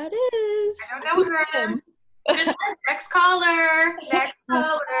know who that is. I don't know her. Just next caller. Next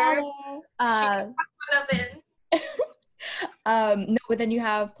caller. No, but then you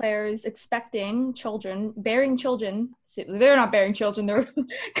have players expecting children, bearing children. So they're not bearing children. They're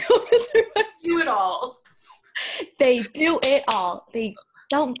do it all. They do it all. They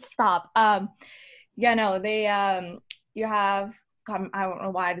don't stop. You have. God, I don't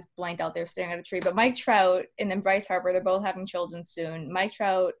know why I just blanked out there staring at a tree, but Mike Trout and then Bryce Harper, they're both having children soon. Mike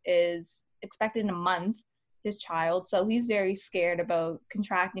Trout is expected in a month, his child, so he's very scared about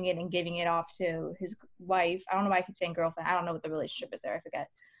contracting it and giving it off to his wife. I don't know why I keep saying girlfriend. I don't know what the relationship is there. I forget.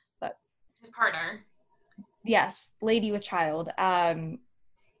 But his partner. Yes, lady with child.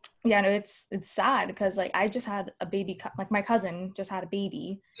 It's sad because I just had a baby, my cousin just had a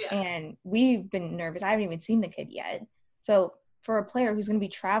baby, and we've been nervous. I haven't even seen the kid yet. So for a player who's going to be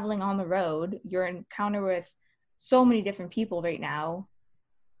traveling on the road, you're encounter with so many different people right now.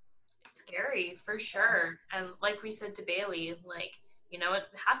 It's scary for sure. And like we said to Bailey, it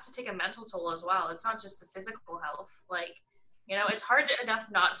has to take a mental toll as well. It's not just the physical health. It's hard enough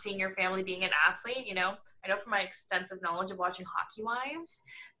not seeing your family being an athlete. I know from my extensive knowledge of watching Hockey Wives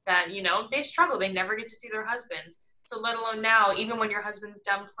that, they struggle. They never get to see their husbands. So let alone now, even when your husband's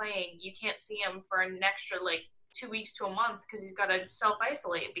done playing, you can't see him for an extra 2 weeks to a month because he's got to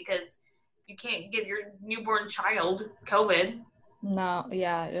self-isolate because you can't give your newborn child COVID. No,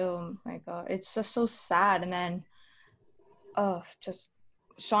 yeah, oh my God. It's just so sad. And then, just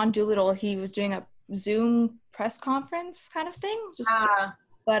Sean Doolittle, he was doing a Zoom press conference kind of thing.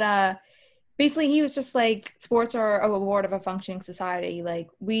 But basically he was just sports are a reward of a functioning society.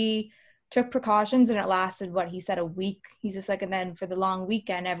 We took precautions and it lasted he said a week. He's just and then for the long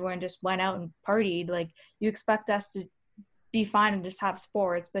weekend everyone just went out and partied. You expect us to be fine and just have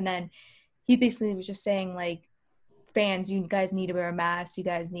sports, but then he basically was just saying fans, you guys need to wear a mask, you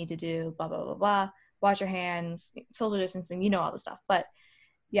guys need to do blah blah blah blah, wash your hands, social distancing, all the stuff. But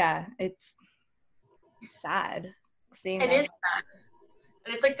yeah, it's sad seeing it. Is sad.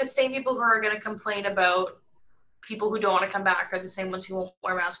 And it's the same people who are going to complain about people who don't want to come back are the same ones who won't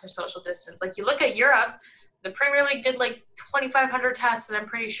wear masks or social distance. You look at Europe, the Premier League did 2,500 tests, and I'm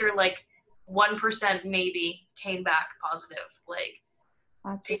pretty sure 1% maybe came back positive.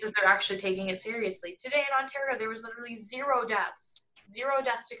 Because they're actually taking it seriously. Today in Ontario, there was literally 0 deaths. 0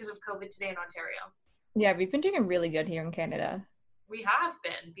 deaths because of COVID today in Ontario. Yeah, we've been doing really good here in Canada. We have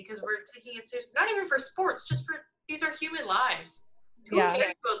been because we're taking it seriously. Not even for sports, just for these are human lives. Who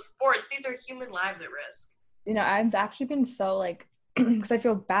cares about sports? These are human lives at risk. I've actually been so because I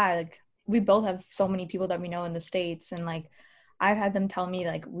feel bad. We both have so many people that we know in the States, and I've had them tell me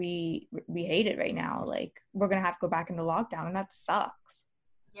we hate it right now. We're gonna have to go back into lockdown, and that sucks.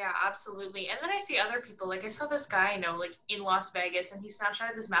 Yeah, absolutely. And then I see other people. I saw this guy I know in Las Vegas, and he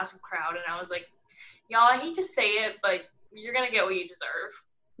Snapchatted this massive crowd, and I was y'all, I hate to say it, but you're gonna get what you deserve.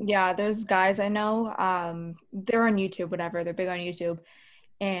 Yeah, there's guys I know. They're on YouTube, whatever. They're big on YouTube,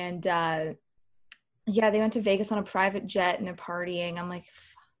 and they went to Vegas on a private jet and they're partying. I'm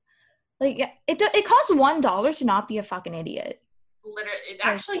it costs $1 to not be a fucking idiot. Literally, it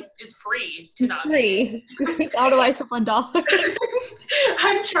actually is free. It's free. How do I have $1?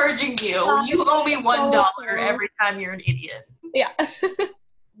 I'm charging you. You owe me $1 every time you're an idiot. Yeah.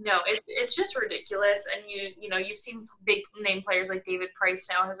 No, it's just ridiculous. And you've seen big name players like David Price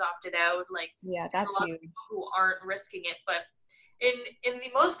now has opted out. Yeah, that's huge. Who aren't risking it, but in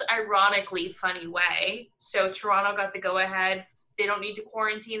the most ironically funny way. So Toronto got the go ahead. They don't need to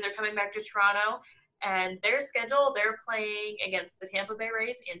quarantine. They're coming back to Toronto, and their schedule, they're playing against the Tampa Bay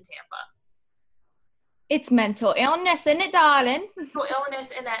Rays in Tampa. It's mental illness, isn't it, darling? No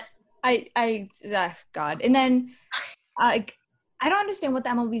illness in that. God. And then, I don't understand what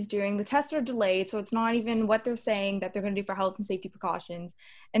the MLB's doing. The tests are delayed, so it's not even what they're saying that they're going to do for health and safety precautions.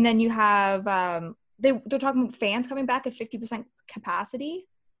 And then you have, they're talking about fans coming back at 50% capacity.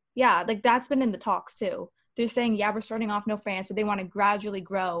 Yeah, like that's been in the talks too. They're saying, yeah, we're starting off no fans, but they want to gradually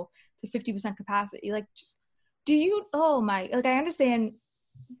grow to 50% capacity. Like, just, like I understand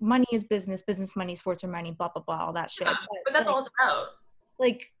money is business money, sports are money, blah, blah, blah, all that shit. Yeah, but that's like, all it's about.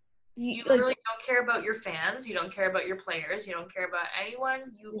 Like, you literally don't care about your fans. You don't care about your players. You don't care about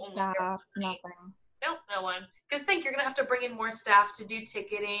anyone. You your staff, nothing. Nope, no one. Because think you're going to have to bring in more staff to do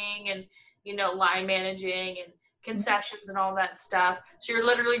ticketing and, line managing and concessions and all that stuff. So you're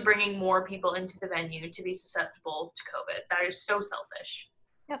literally bringing more people into the venue to be susceptible to COVID. That is so selfish.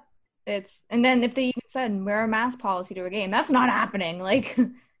 Yep. And then if they even said wear a mask policy to a game, that's not happening. Like,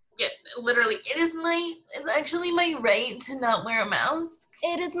 yeah, literally, it's actually my right to not wear a mask.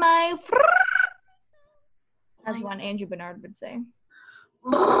 It is my as one Andrew Bernard would say.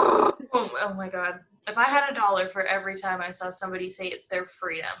 Oh my God. If I had $1 for every time I saw somebody say it's their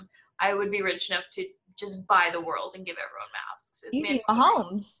freedom, I would be rich enough to just buy the world and give everyone masks. You'd be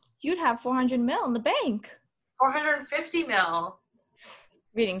Mahomes. You'd have 400 mil in the bank. 450 mil.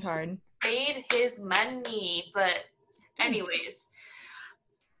 Reading's hard. Made his money. But anyways,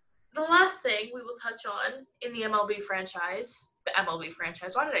 the last thing we will touch on in the MLB franchise,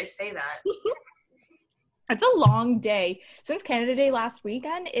 why did I say that? It's a long day. Since Canada Day last week,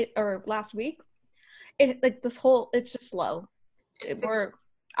 it's just slow. We're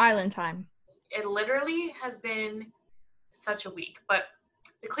island time. It literally has been such a week, but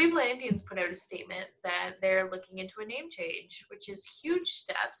the Cleveland Indians put out a statement that they're looking into a name change, which is huge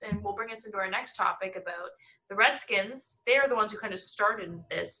steps, and will bring us into our next topic about the Redskins. They are the ones who kind of started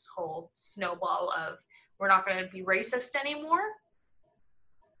this whole snowball of we're not going to be racist anymore.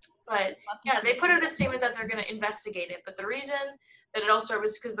 But yeah, they put out a statement that they're going to investigate it. But the reason that it all started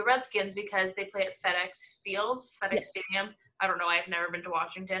was because the Redskins, because they play at FedEx Field, Stadium. I don't know. I've never been to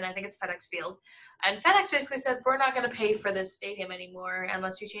Washington. I think it's FedEx Field. And FedEx basically said, we're not going to pay for this stadium anymore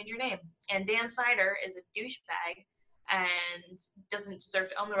unless you change your name. And Dan Snyder is a douchebag and doesn't deserve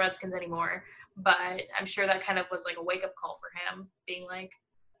to own the Redskins anymore. But I'm sure that kind of was like a wake-up call for him, being like,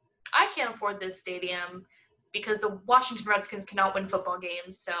 I can't afford this stadium because the Washington Redskins cannot win football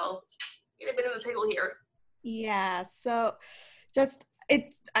games. So get a bit of a pickle here. Yeah, so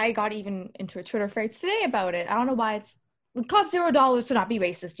I got even into a Twitter fight today about it. I don't know why it costs $0 to not be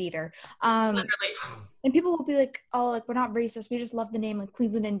racist either. And people will be like, oh, like we're not racist. We just love the name like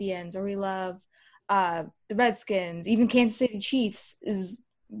Cleveland Indians, or we love the Redskins. Even Kansas City Chiefs is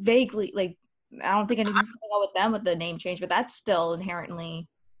vaguely like, I don't think anything's going to go with them with the name change, but that's still inherently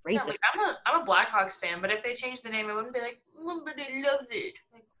racist. Yeah, like I'm a Blackhawks fan, but if they changed the name, I wouldn't be like, but I love it.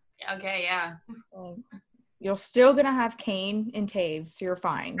 Like, okay, yeah. You're still going to have Kane and Taves, so you're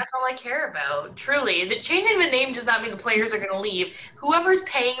fine. That's all I care about, truly. Changing the name does not mean the players are going to leave. Whoever's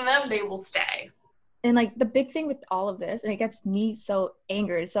paying them, they will stay. And, like, the big thing with all of this, and it gets me so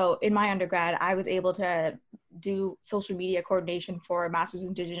angered. So, in my undergrad, I was able to do social media coordination for a Masters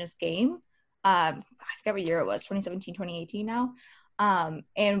Indigenous game. I forget what year it was, 2017, 2018 now.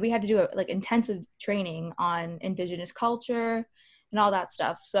 And we had to do intensive training on Indigenous culture and all that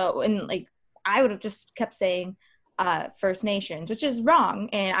stuff. So, and like, I would have just kept saying First Nations, which is wrong.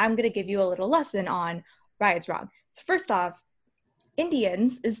 And I'm going to give you a little lesson on why it's wrong. So first off,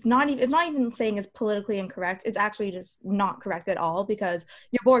 Indians is not even saying it's politically incorrect. It's actually just not correct at all, because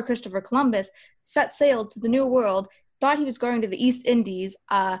your boy Christopher Columbus set sail to the New World, thought he was going to the East Indies.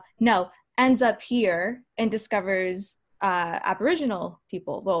 Ends up here and discovers Aboriginal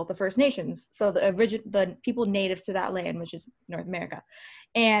people, well, the First Nations, so the people native to that land, which is North America.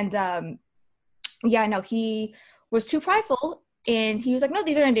 And he was too prideful, and he was like, no,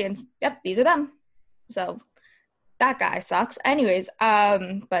 these are Indians. Yep, these are them. So that guy sucks. Anyways,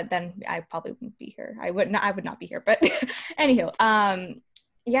 but then I probably wouldn't be here. I would not be here. But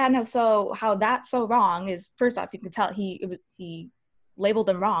anywho, so how that's so wrong is, first off, you can tell he labeled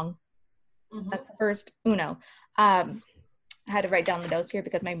them wrong. Mm-hmm. That's the first uno. I had to write down the notes here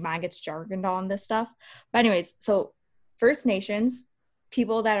because my mind gets jargoned on this stuff. But anyways, so First Nations,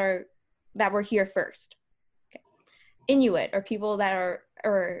 people that were here first. Okay. Inuit are people that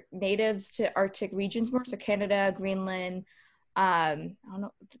are natives to Arctic regions more, so Canada, Greenland, I don't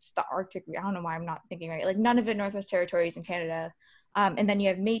know, it's the Arctic. I don't know why I'm not thinking right. Like Nunavut, Northwest Territories in Canada. And then you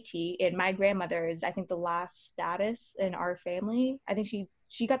have Métis, and my grandmother is, I think, the last status in our family. I think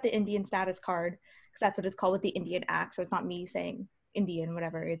she got the Indian status card because that's what it's called with the Indian Act. So it's not me saying Indian,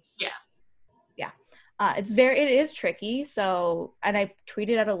 whatever. It's yeah. It is tricky. So, and I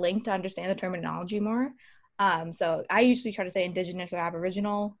tweeted out a link to understand the terminology more. So I usually try to say Indigenous or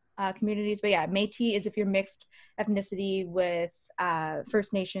Aboriginal communities, but yeah, Métis is if you're mixed ethnicity with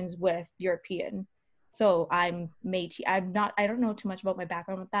First Nations with European. So I'm Métis. I don't know too much about my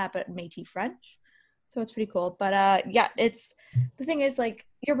background with that, but Métis French. So it's pretty cool. But yeah, the thing is, like,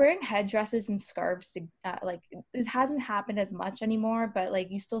 you're wearing headdresses and scarves to, like, it hasn't happened as much anymore, but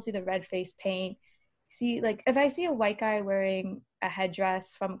like you still see the red face paint. See, like, if I see a white guy wearing a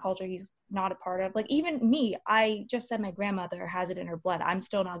headdress from a culture he's not a part of, like, even me, I just said my grandmother has it in her blood. I'm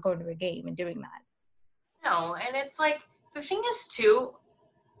still not going to a game and doing that. No, and it's like, the thing is too,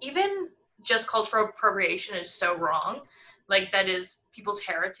 even just cultural appropriation is so wrong. Like, that is people's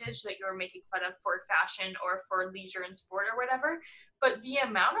heritage that you're making fun of for fashion or for leisure and sport or whatever. But the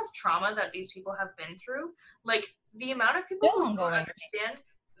amount of trauma that these people have been through, like, the amount of people who don't understand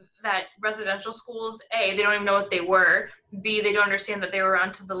that residential schools, A, they don't even know what they were, B, they don't understand that they were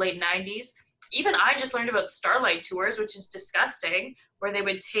around to the late 90s. Even I just learned about Starlight Tours, which is disgusting, where they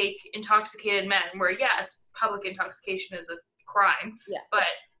would take intoxicated men, where, yes, public intoxication is a crime, but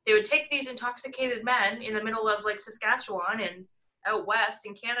they would take these intoxicated men in the middle of, like, Saskatchewan and out west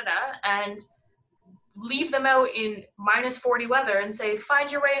in Canada and leave them out in minus 40 weather and say,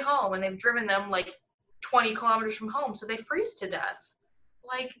 find your way home. And they've driven them like 20 kilometers from home, so they freeze to death.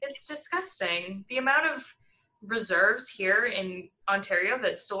 Like, it's disgusting. The amount of reserves here in Ontario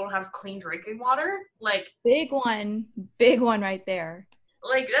that still don't have clean drinking water, like, big one right there.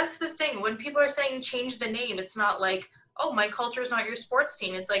 Like, that's the thing. When people are saying change the name, it's not like, oh, my culture is not your sports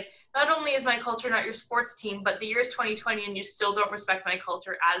team. It's like, not only is my culture not your sports team, but the year is 2020 and you still don't respect my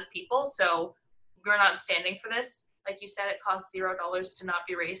culture as people, so you're not standing for this. Like you said, it costs $0 to not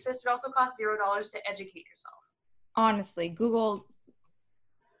be racist. It also costs $0 to educate yourself. Honestly, Google's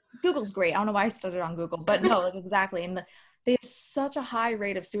great. I don't know why I started on Google, but no, like, exactly. And they have such a high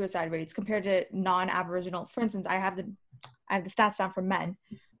rate of suicide rates compared to non-Aboriginal. For instance, I have the stats down for men.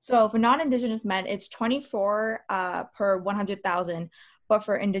 So for non-Indigenous men, it's 24 per 100,000, but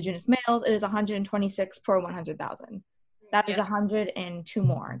for Indigenous males, it is 126 per 100,000. That is 102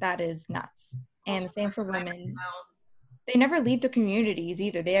 more. That is nuts. And the same for women. They never leave the communities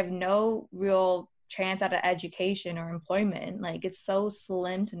either. They have no real chance at an education or employment. Like, it's so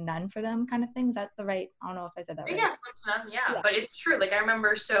slim to none for them, kind of thing. Is that the right? I don't know if I said that right. Yeah, slim to none, yeah. But it's true. Like, I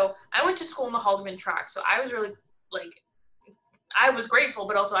remember, so I went to school in the Haldeman track, so I was really, like, I was grateful,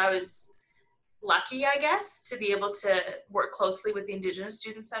 but also I was lucky, I guess, to be able to work closely with the Indigenous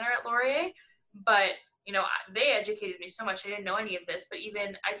Student Center at Laurier. But, you know, they educated me so much. I didn't know any of this, but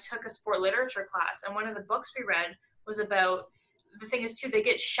even I took a sport literature class, and one of the books we read was about, the thing is too, they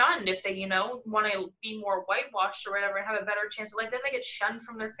get shunned if they, you know, want to be more whitewashed or whatever and have a better chance of life. Then they get shunned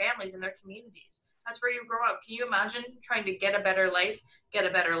from their families and their communities. That's where you grow up. Can you imagine trying to get a better life,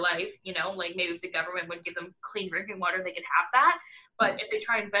 you know, like, maybe if the government would give them clean drinking water, they could have that. But if they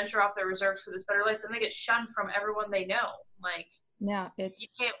try and venture off their reserves for this better life, then they get shunned from everyone they know. Like, yeah,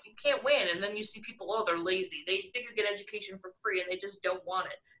 it's, you can't win. And then you see people, oh, they're lazy. They could get education for free and they just don't want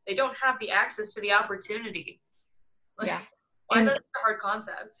it. They don't have the access to the opportunity. Like, yeah. Why is that such a hard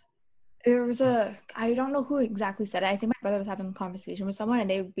concept? There was I don't know who exactly said it. I think my brother was having a conversation with someone, and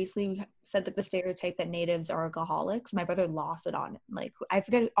they basically said that the stereotype that natives are alcoholics. My brother lost it on, like, I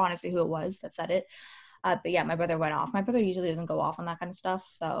forget honestly who it was that said it. But yeah, my brother went off. My brother usually doesn't go off on that kind of stuff,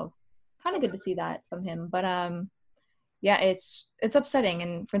 so kind of good to see that from him. But yeah, it's upsetting.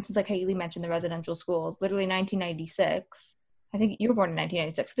 And for instance, like Haley mentioned, the residential schools, literally 1996. I think you were born in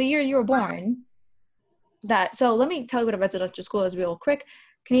 1996. The year you were born. So let me tell you what a residential school is real quick.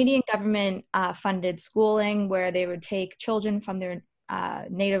 Canadian government funded schooling where they would take children from their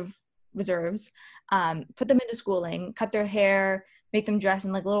native reserves, put them into schooling, cut their hair, make them dress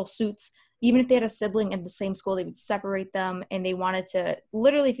in like little suits. Even if they had a sibling in the same school, they would separate them, and they wanted to,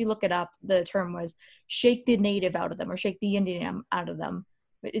 literally, if you look it up, the term was shake the native out of them or shake the Indian out of them.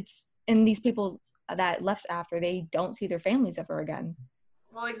 And these people that left after, they don't see their families ever again.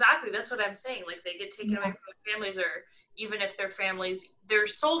 Well, exactly. That's what I'm saying. Like, they get taken away from their families, or even if their families, they're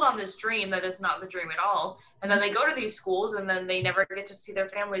sold on this dream that is not the dream at all. And then they go to these schools and then they never get to see their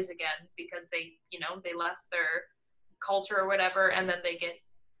families again because they, you know, they left their culture or whatever. And then they get,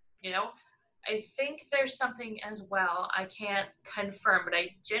 you know, I think there's something as well. I can't confirm, but I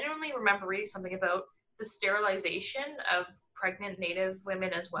genuinely remember reading something about the sterilization of pregnant Native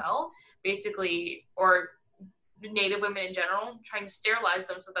women as well, basically, or Native women in general, trying to sterilize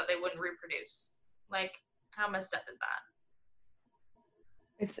them so that they wouldn't reproduce. Like, how messed up is that?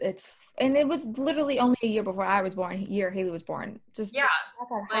 It's and it was literally only a year before I was born, year Haley was born. Just Yeah,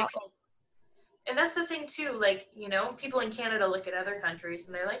 how, and that's the thing too, like, people in Canada look at other countries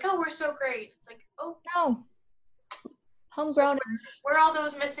and they're like, oh, we're so great. It's like, oh no, homegrown. Where are all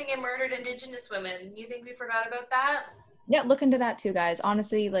those missing and murdered Indigenous women? You think we forgot about that? Yeah, look into that too, guys.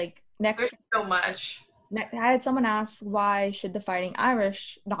 Honestly, like there's so much. I had someone ask, why should the Fighting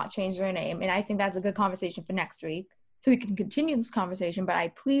Irish not change their name? And I think that's a good conversation for next week. So we can continue this conversation, but I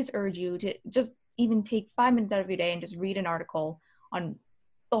please urge you to just even take 5 minutes out of your day and just read an article on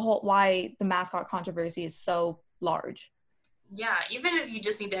why the mascot controversy is so large. Yeah, even if you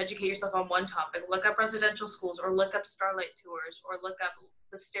just need to educate yourself on one topic, look up residential schools or look up Starlight Tours or look up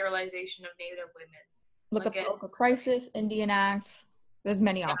the sterilization of Native women. Look up the Oka Crisis, Indian Act. There's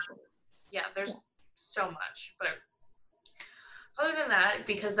many options. Yeah, there's so much. But other than that,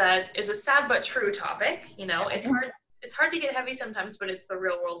 because that is a sad but true topic, it's hard to get heavy sometimes, but it's the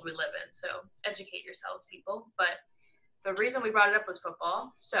real world we live in. So educate yourselves, people. But the reason we brought it up was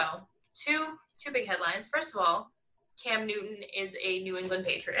football. So two big headlines. First of all, Cam Newton is a New England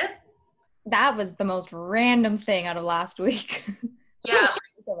Patriot. That was the most random thing out of last week. Yeah.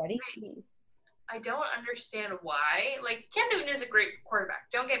 Already? Jeez. I don't understand why. Like, Cam Newton is a great quarterback.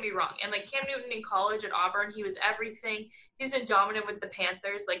 Don't get me wrong. And, like, Cam Newton in college at Auburn, he was everything. He's been dominant with the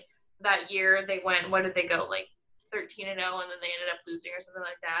Panthers. Like, that year they went, what did they go? Like, 13-0, and then they ended up losing or something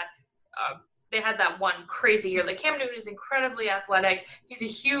like that. They had that one crazy year. Like, Cam Newton is incredibly athletic. He's a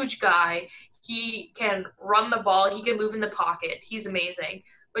huge guy. He can run the ball. He can move in the pocket. He's amazing.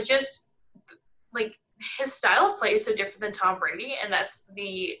 But just, like, his style of play is so different than Tom Brady, and that's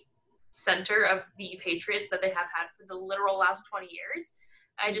the center of the Patriots that they have had for the literal last 20 years.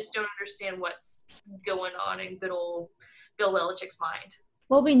 I just don't understand what's going on in good old Bill Belichick's mind.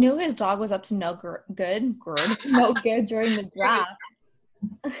 Well, we knew his dog was up to no good during the draft.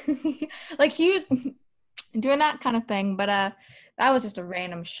 Like, he was doing that kind of thing, but that was just a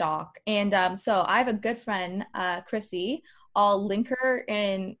random shock. And so I have a good friend, Chrissy. I'll link her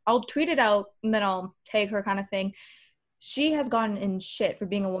and I'll tweet it out and then I'll tag her, kind of thing. She has gotten in shit for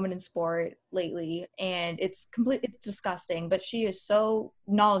being a woman in sport lately, and it's disgusting, but she is so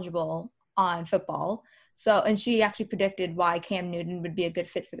knowledgeable on football. So, and she actually predicted why Cam Newton would be a good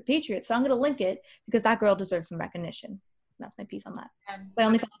fit for the Patriots. So I'm going to link it because that girl deserves some recognition. That's my piece on that. I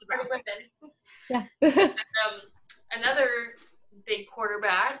only follow the ground. Yeah. And, another big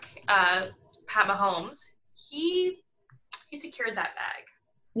quarterback, Pat Mahomes, he secured that bag.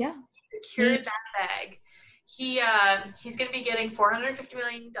 Yeah. He secured that bag. He's going to be getting $450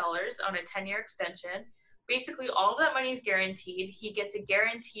 million on a 10-year extension. Basically, all of that money is guaranteed. He gets a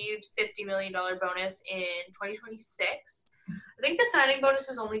guaranteed $50 million bonus in 2026. I think the signing bonus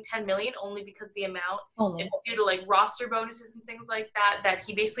is only $10 million, only because the amount is due to, like, roster bonuses and things like that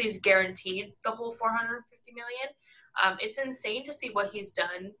he basically is guaranteed the whole $450 million. It's insane to see what he's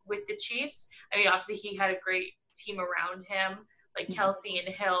done with the Chiefs. I mean, obviously he had a great team around him, like Kelsey and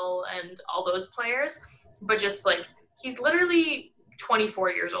Hill and all those players, but just, like, he's literally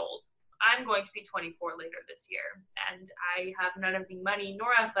 24 years old. I'm going to be 24 later this year, and I have none of the money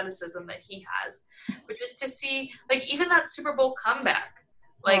nor athleticism that he has. But just to see, like, even that Super Bowl comeback,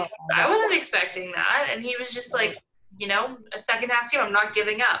 like, I wasn't expecting that, and he was just like, a second half team, I'm not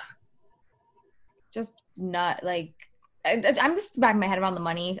giving up. Just not, like, I'm just wrapping my head around the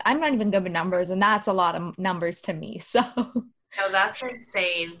money. I'm not even good with numbers, and that's a lot of numbers to me, so. No, that's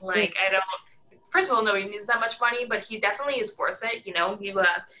insane. Like, first of all, no, he needs that much money, but he definitely is worth it,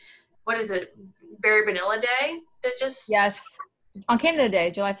 what is it, Barry Bonilla Day? That just yes, on Canada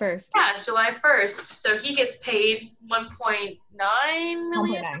Day, July 1st. Yeah, July 1st. So he gets paid $1.9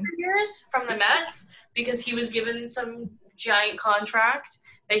 million years from the Mets because he was given some giant contract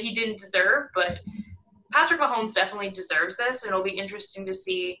that he didn't deserve. But Patrick Mahomes definitely deserves this, and it'll be interesting to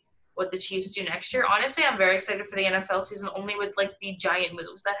see what the Chiefs do next year. Honestly, I'm very excited for the NFL season, only with, like, the giant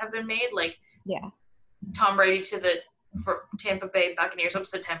moves that have been made, like Tom Brady to the Tampa Bay Buccaneers, up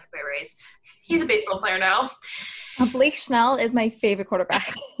to the Tampa Bay Rays. He's a baseball player now. Blake Snell is my favorite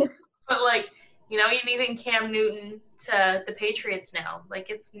quarterback. But, like, anything Cam Newton to the Patriots now. Like,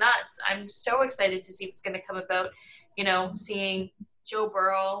 it's nuts. I'm so excited to see what's going to come about, seeing Joe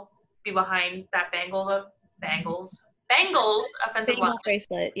Burrow be behind that Bengals offensive line.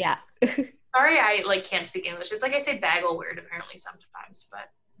 Bracelet, yeah. Sorry, I, like, can't speak English. It's like I say bagel weird apparently sometimes, but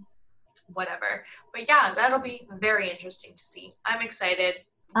whatever. But yeah, that'll be very interesting to see. I'm excited.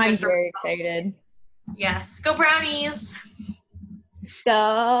 I'm very excited. Yes, go Brownies.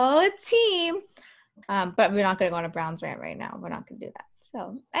 Go team. But we're not going to go on a Browns rant right now. We're not going to do that.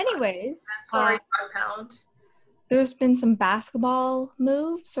 So anyways, Sorry, pound. there's been some basketball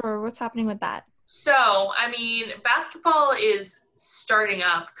moves, or what's happening with that? So, I mean, basketball is starting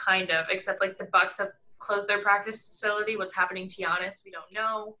up, kind of, except like the Bucks have closed their practice facility. What's happening to Giannis, we don't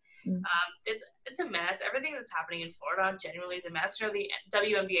know. It's a mess. Everything that's happening in Florida genuinely is a mess. You know, the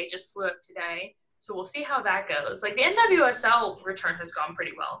WNBA just flew up today, so we'll see how that goes. Like the NWSL return has gone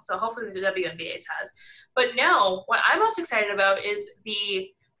pretty well, so hopefully the WNBA's has. But no, what I'm most excited about is the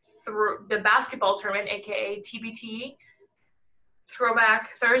basketball tournament, aka TBT.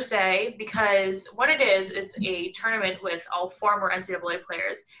 Throwback Thursday, because what it is, it's a tournament with all former NCAA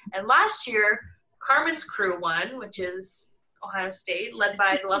players. And last year, Carmen's crew won, which is Ohio State, led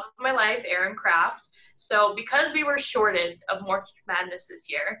by the love of my life, Aaron Kraft. So because we were shorted of March Madness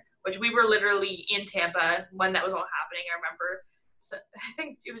this year, which we were literally in Tampa when that was all happening, I remember. So I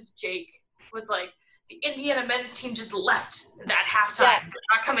think it was Jake was like, the Indiana men's team just left that halftime. Yeah.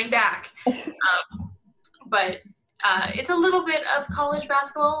 They're not coming back. But it's a little bit of college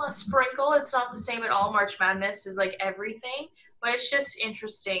basketball, a sprinkle. It's not the same at all. March Madness is like everything, but it's just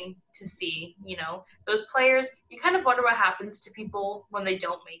interesting to see, you know, those players. You kind of wonder what happens to people when they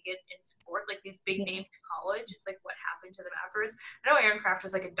don't make it in sport, like these big names in college. It's like what happened to them afterwards. I know Aaron Kraft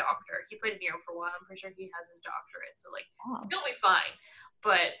is like a doctor. He played in Europe for a while. I'm pretty sure he has his doctorate. So like, he'll be fine.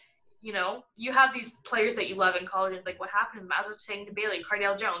 But you know, you have these players that you love in college, and it's like, what happened to them? I was saying to Bailey,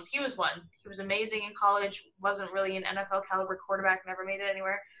 Cardale Jones, he was one. He was amazing in college, wasn't really an NFL caliber quarterback, never made it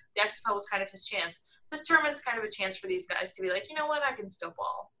anywhere. The XFL was kind of his chance. This tournament's kind of a chance for these guys to be like, you know what, I can still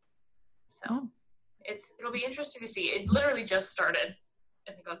ball. So it'll be interesting to see. It literally just started,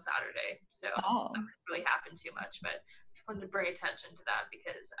 I think, on Saturday. So that didn't really happen too much, but I just wanted to bring attention to that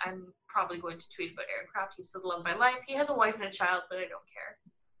because I'm probably going to tweet about Aaron Kraft. He's the love of my life. He has a wife and a child, but I don't care.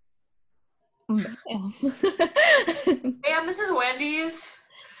 Damn, this is Wendy's.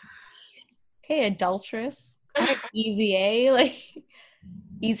 Okay, adulteress. Easy A, like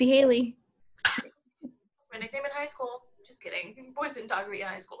Easy Haley. My nickname in high school. Just kidding. Boys didn't talk to me in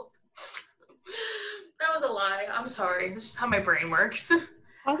high school. That was a lie. I'm sorry. This is how my brain works.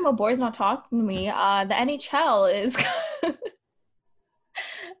 Talking about boys not talking to me, the NHL is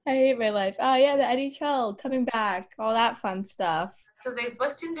I hate my life. Oh yeah, the NHL coming back, all that fun stuff. So they've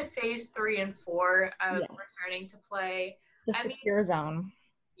looked into phase 3 and 4 of returning to play. The secure zone.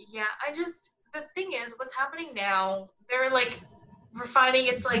 Yeah, the thing is, what's happening now, they're like refining.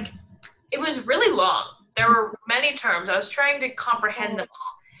 It's like, it was really long. There were many terms. I was trying to comprehend them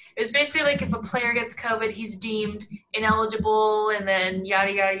all. It was basically like if a player gets COVID, he's deemed ineligible, and then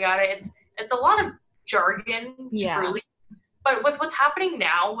yada, yada, yada. It's a lot of jargon, truly. But with what's happening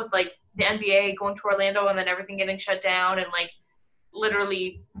now with like the NBA going to Orlando and then everything getting shut down and like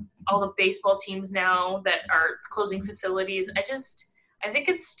literally all the baseball teams now that are closing facilities, I think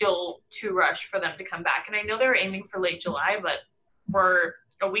it's still too rushed for them to come back. And I know they're aiming for late July, but we're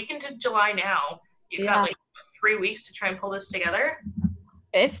a week into July now. You've got like 3 weeks to try and pull this together.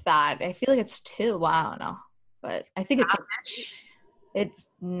 If that. I feel like it's 2. Well, I don't know. But I think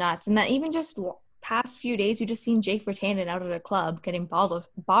it's nuts. And that even just past few days, we just seen Jake Virtanen out at a club getting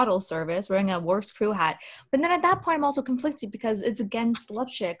bottle service, wearing a Works Crew hat. But then at that point, I'm also conflicted because it's against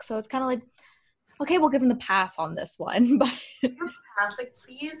Lipschick. So it's kind of like, okay, we'll give him the pass on this one. But like,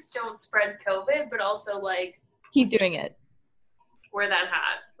 please don't spread COVID, but also like keep doing it. Wear that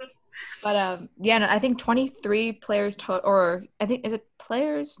hat. But I think 23 players or I think is it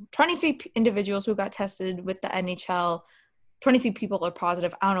players? 23 individuals who got tested with the NHL. 23 people are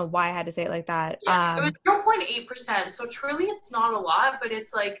positive. I don't know why I had to say it like that. Yeah, it was 0.8%. So truly, it's not a lot, but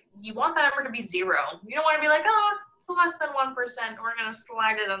it's like you want that number to be 0. You don't want to be like, oh, it's less than 1%. We're gonna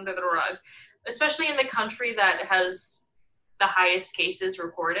slide it under the rug, especially in the country that has the highest cases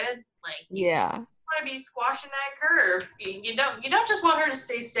recorded. Like, you want to be squashing that curve. You don't just want her to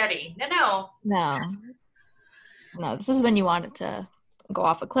stay steady. No. This is when you want it to go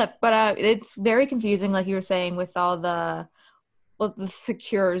off a cliff. But it's very confusing, like you were saying, with all the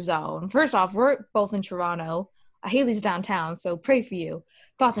secure zone. First off, we're both in Toronto. Haley's downtown, so pray for you.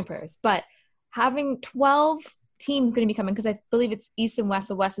 Thoughts and prayers. But having 12 teams going to be coming, because I believe it's East and West.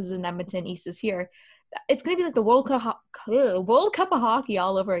 So West is in Edmonton, East is here. It's going to be like the World Cup of hockey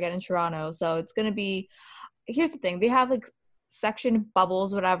all over again in Toronto. So it's going to be – here's the thing. They have like section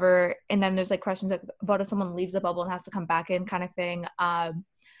bubbles, whatever, and then there's like questions about if someone leaves the bubble and has to come back in kind of thing.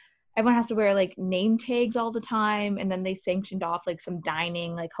 Everyone has to wear like name tags all the time, and then they sanctioned off like some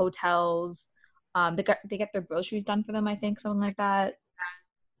dining, like hotels. They get their groceries done for them, I think, something like that.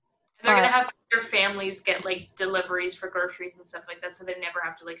 And they're gonna have their families get like deliveries for groceries and stuff like that, so they never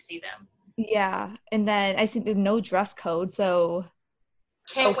have to like see them. Yeah, and then I see there's no dress code, so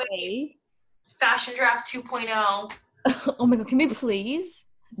Can't wait. Fashion Draft 2.0. Oh my god, can we please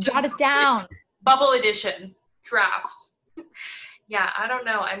jot it down? Bubble edition drafts. Yeah, I don't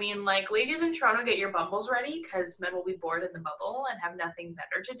know. I mean, like, ladies in Toronto, get your bumbles ready because men will be bored in the bubble and have nothing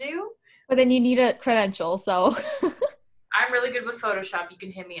better to do. But then you need a credential, so. I'm really good with Photoshop. You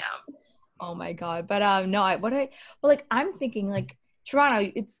can hit me up. Oh my god! But no, I'm thinking like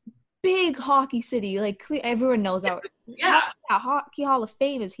Toronto. It's big hockey city. Like everyone knows that. Yeah. Hockey Hall of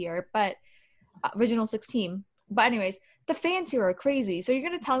Fame is here, but original 16. But anyways, the fans here are crazy. So you're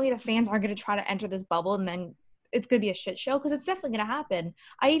gonna tell me the fans aren't gonna try to enter this bubble and then it's gonna be a shit show? Because it's definitely gonna happen.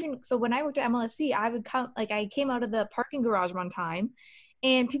 So when I worked at MLSC, I came out of the parking garage one time.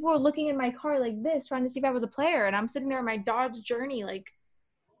 And people were looking in my car like this, trying to see if I was a player. And I'm sitting there in my Dodge Journey, like,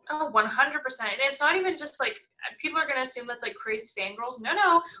 oh, 100%. And it's not even just like, people are going to assume that's like crazy fangirls.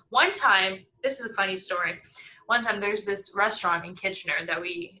 No. One time, this is a funny story. One time there's this restaurant in Kitchener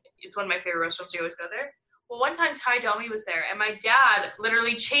it's one of my favorite restaurants. You always go there. Well, one time Ty Domi was there and my dad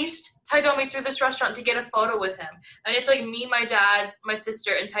literally chased Ty Domi through this restaurant to get a photo with him. And it's like me, my dad, my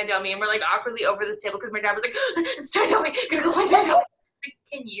sister, and Ty Domi. And we're like awkwardly over this table because my dad was like, it's Ty Domi, gonna go find Ty Domi.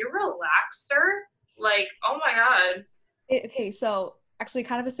 Can you relax, sir? Like, oh my god. Okay, so actually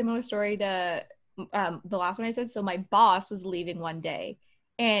kind of a similar story to the last one I said. So my boss was leaving one day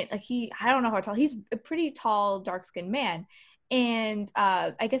and like I don't know how tall, he's a pretty tall, dark-skinned man. And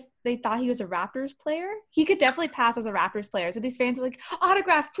I guess they thought he was a Raptors player. He could definitely pass as a Raptors player. So these fans are like,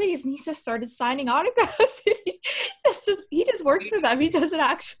 autograph, please. And he just started signing autographs. He just works for them. He doesn't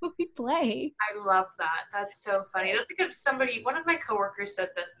actually play. I love that. That's so funny. That's like if one of my coworkers said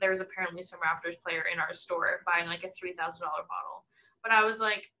that there was apparently some Raptors player in our store buying like a $3,000 bottle. But I was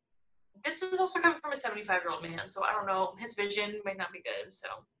like, this is also coming from a 75-year-old man. So I don't know. His vision might not be good. So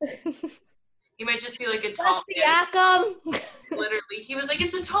you might just see like a tall man. Literally. He was like,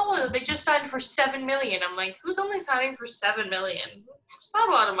 it's a tall one that they just signed for $7 million. I'm like, who's only signing for $7 million? It's not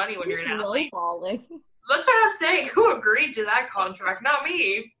a lot of money when you're an athlete. That's what I'm saying. Who agreed to that contract? Not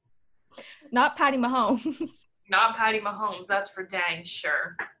me. Not Patty Mahomes. Not Patty Mahomes. That's for dang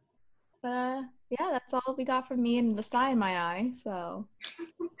sure. But yeah, that's all we got from me and the sty in my eye. So.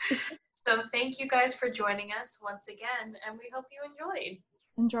 So thank you guys for joining us once again, and we hope you enjoyed.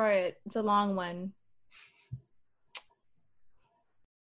 Enjoy it. It's a long one.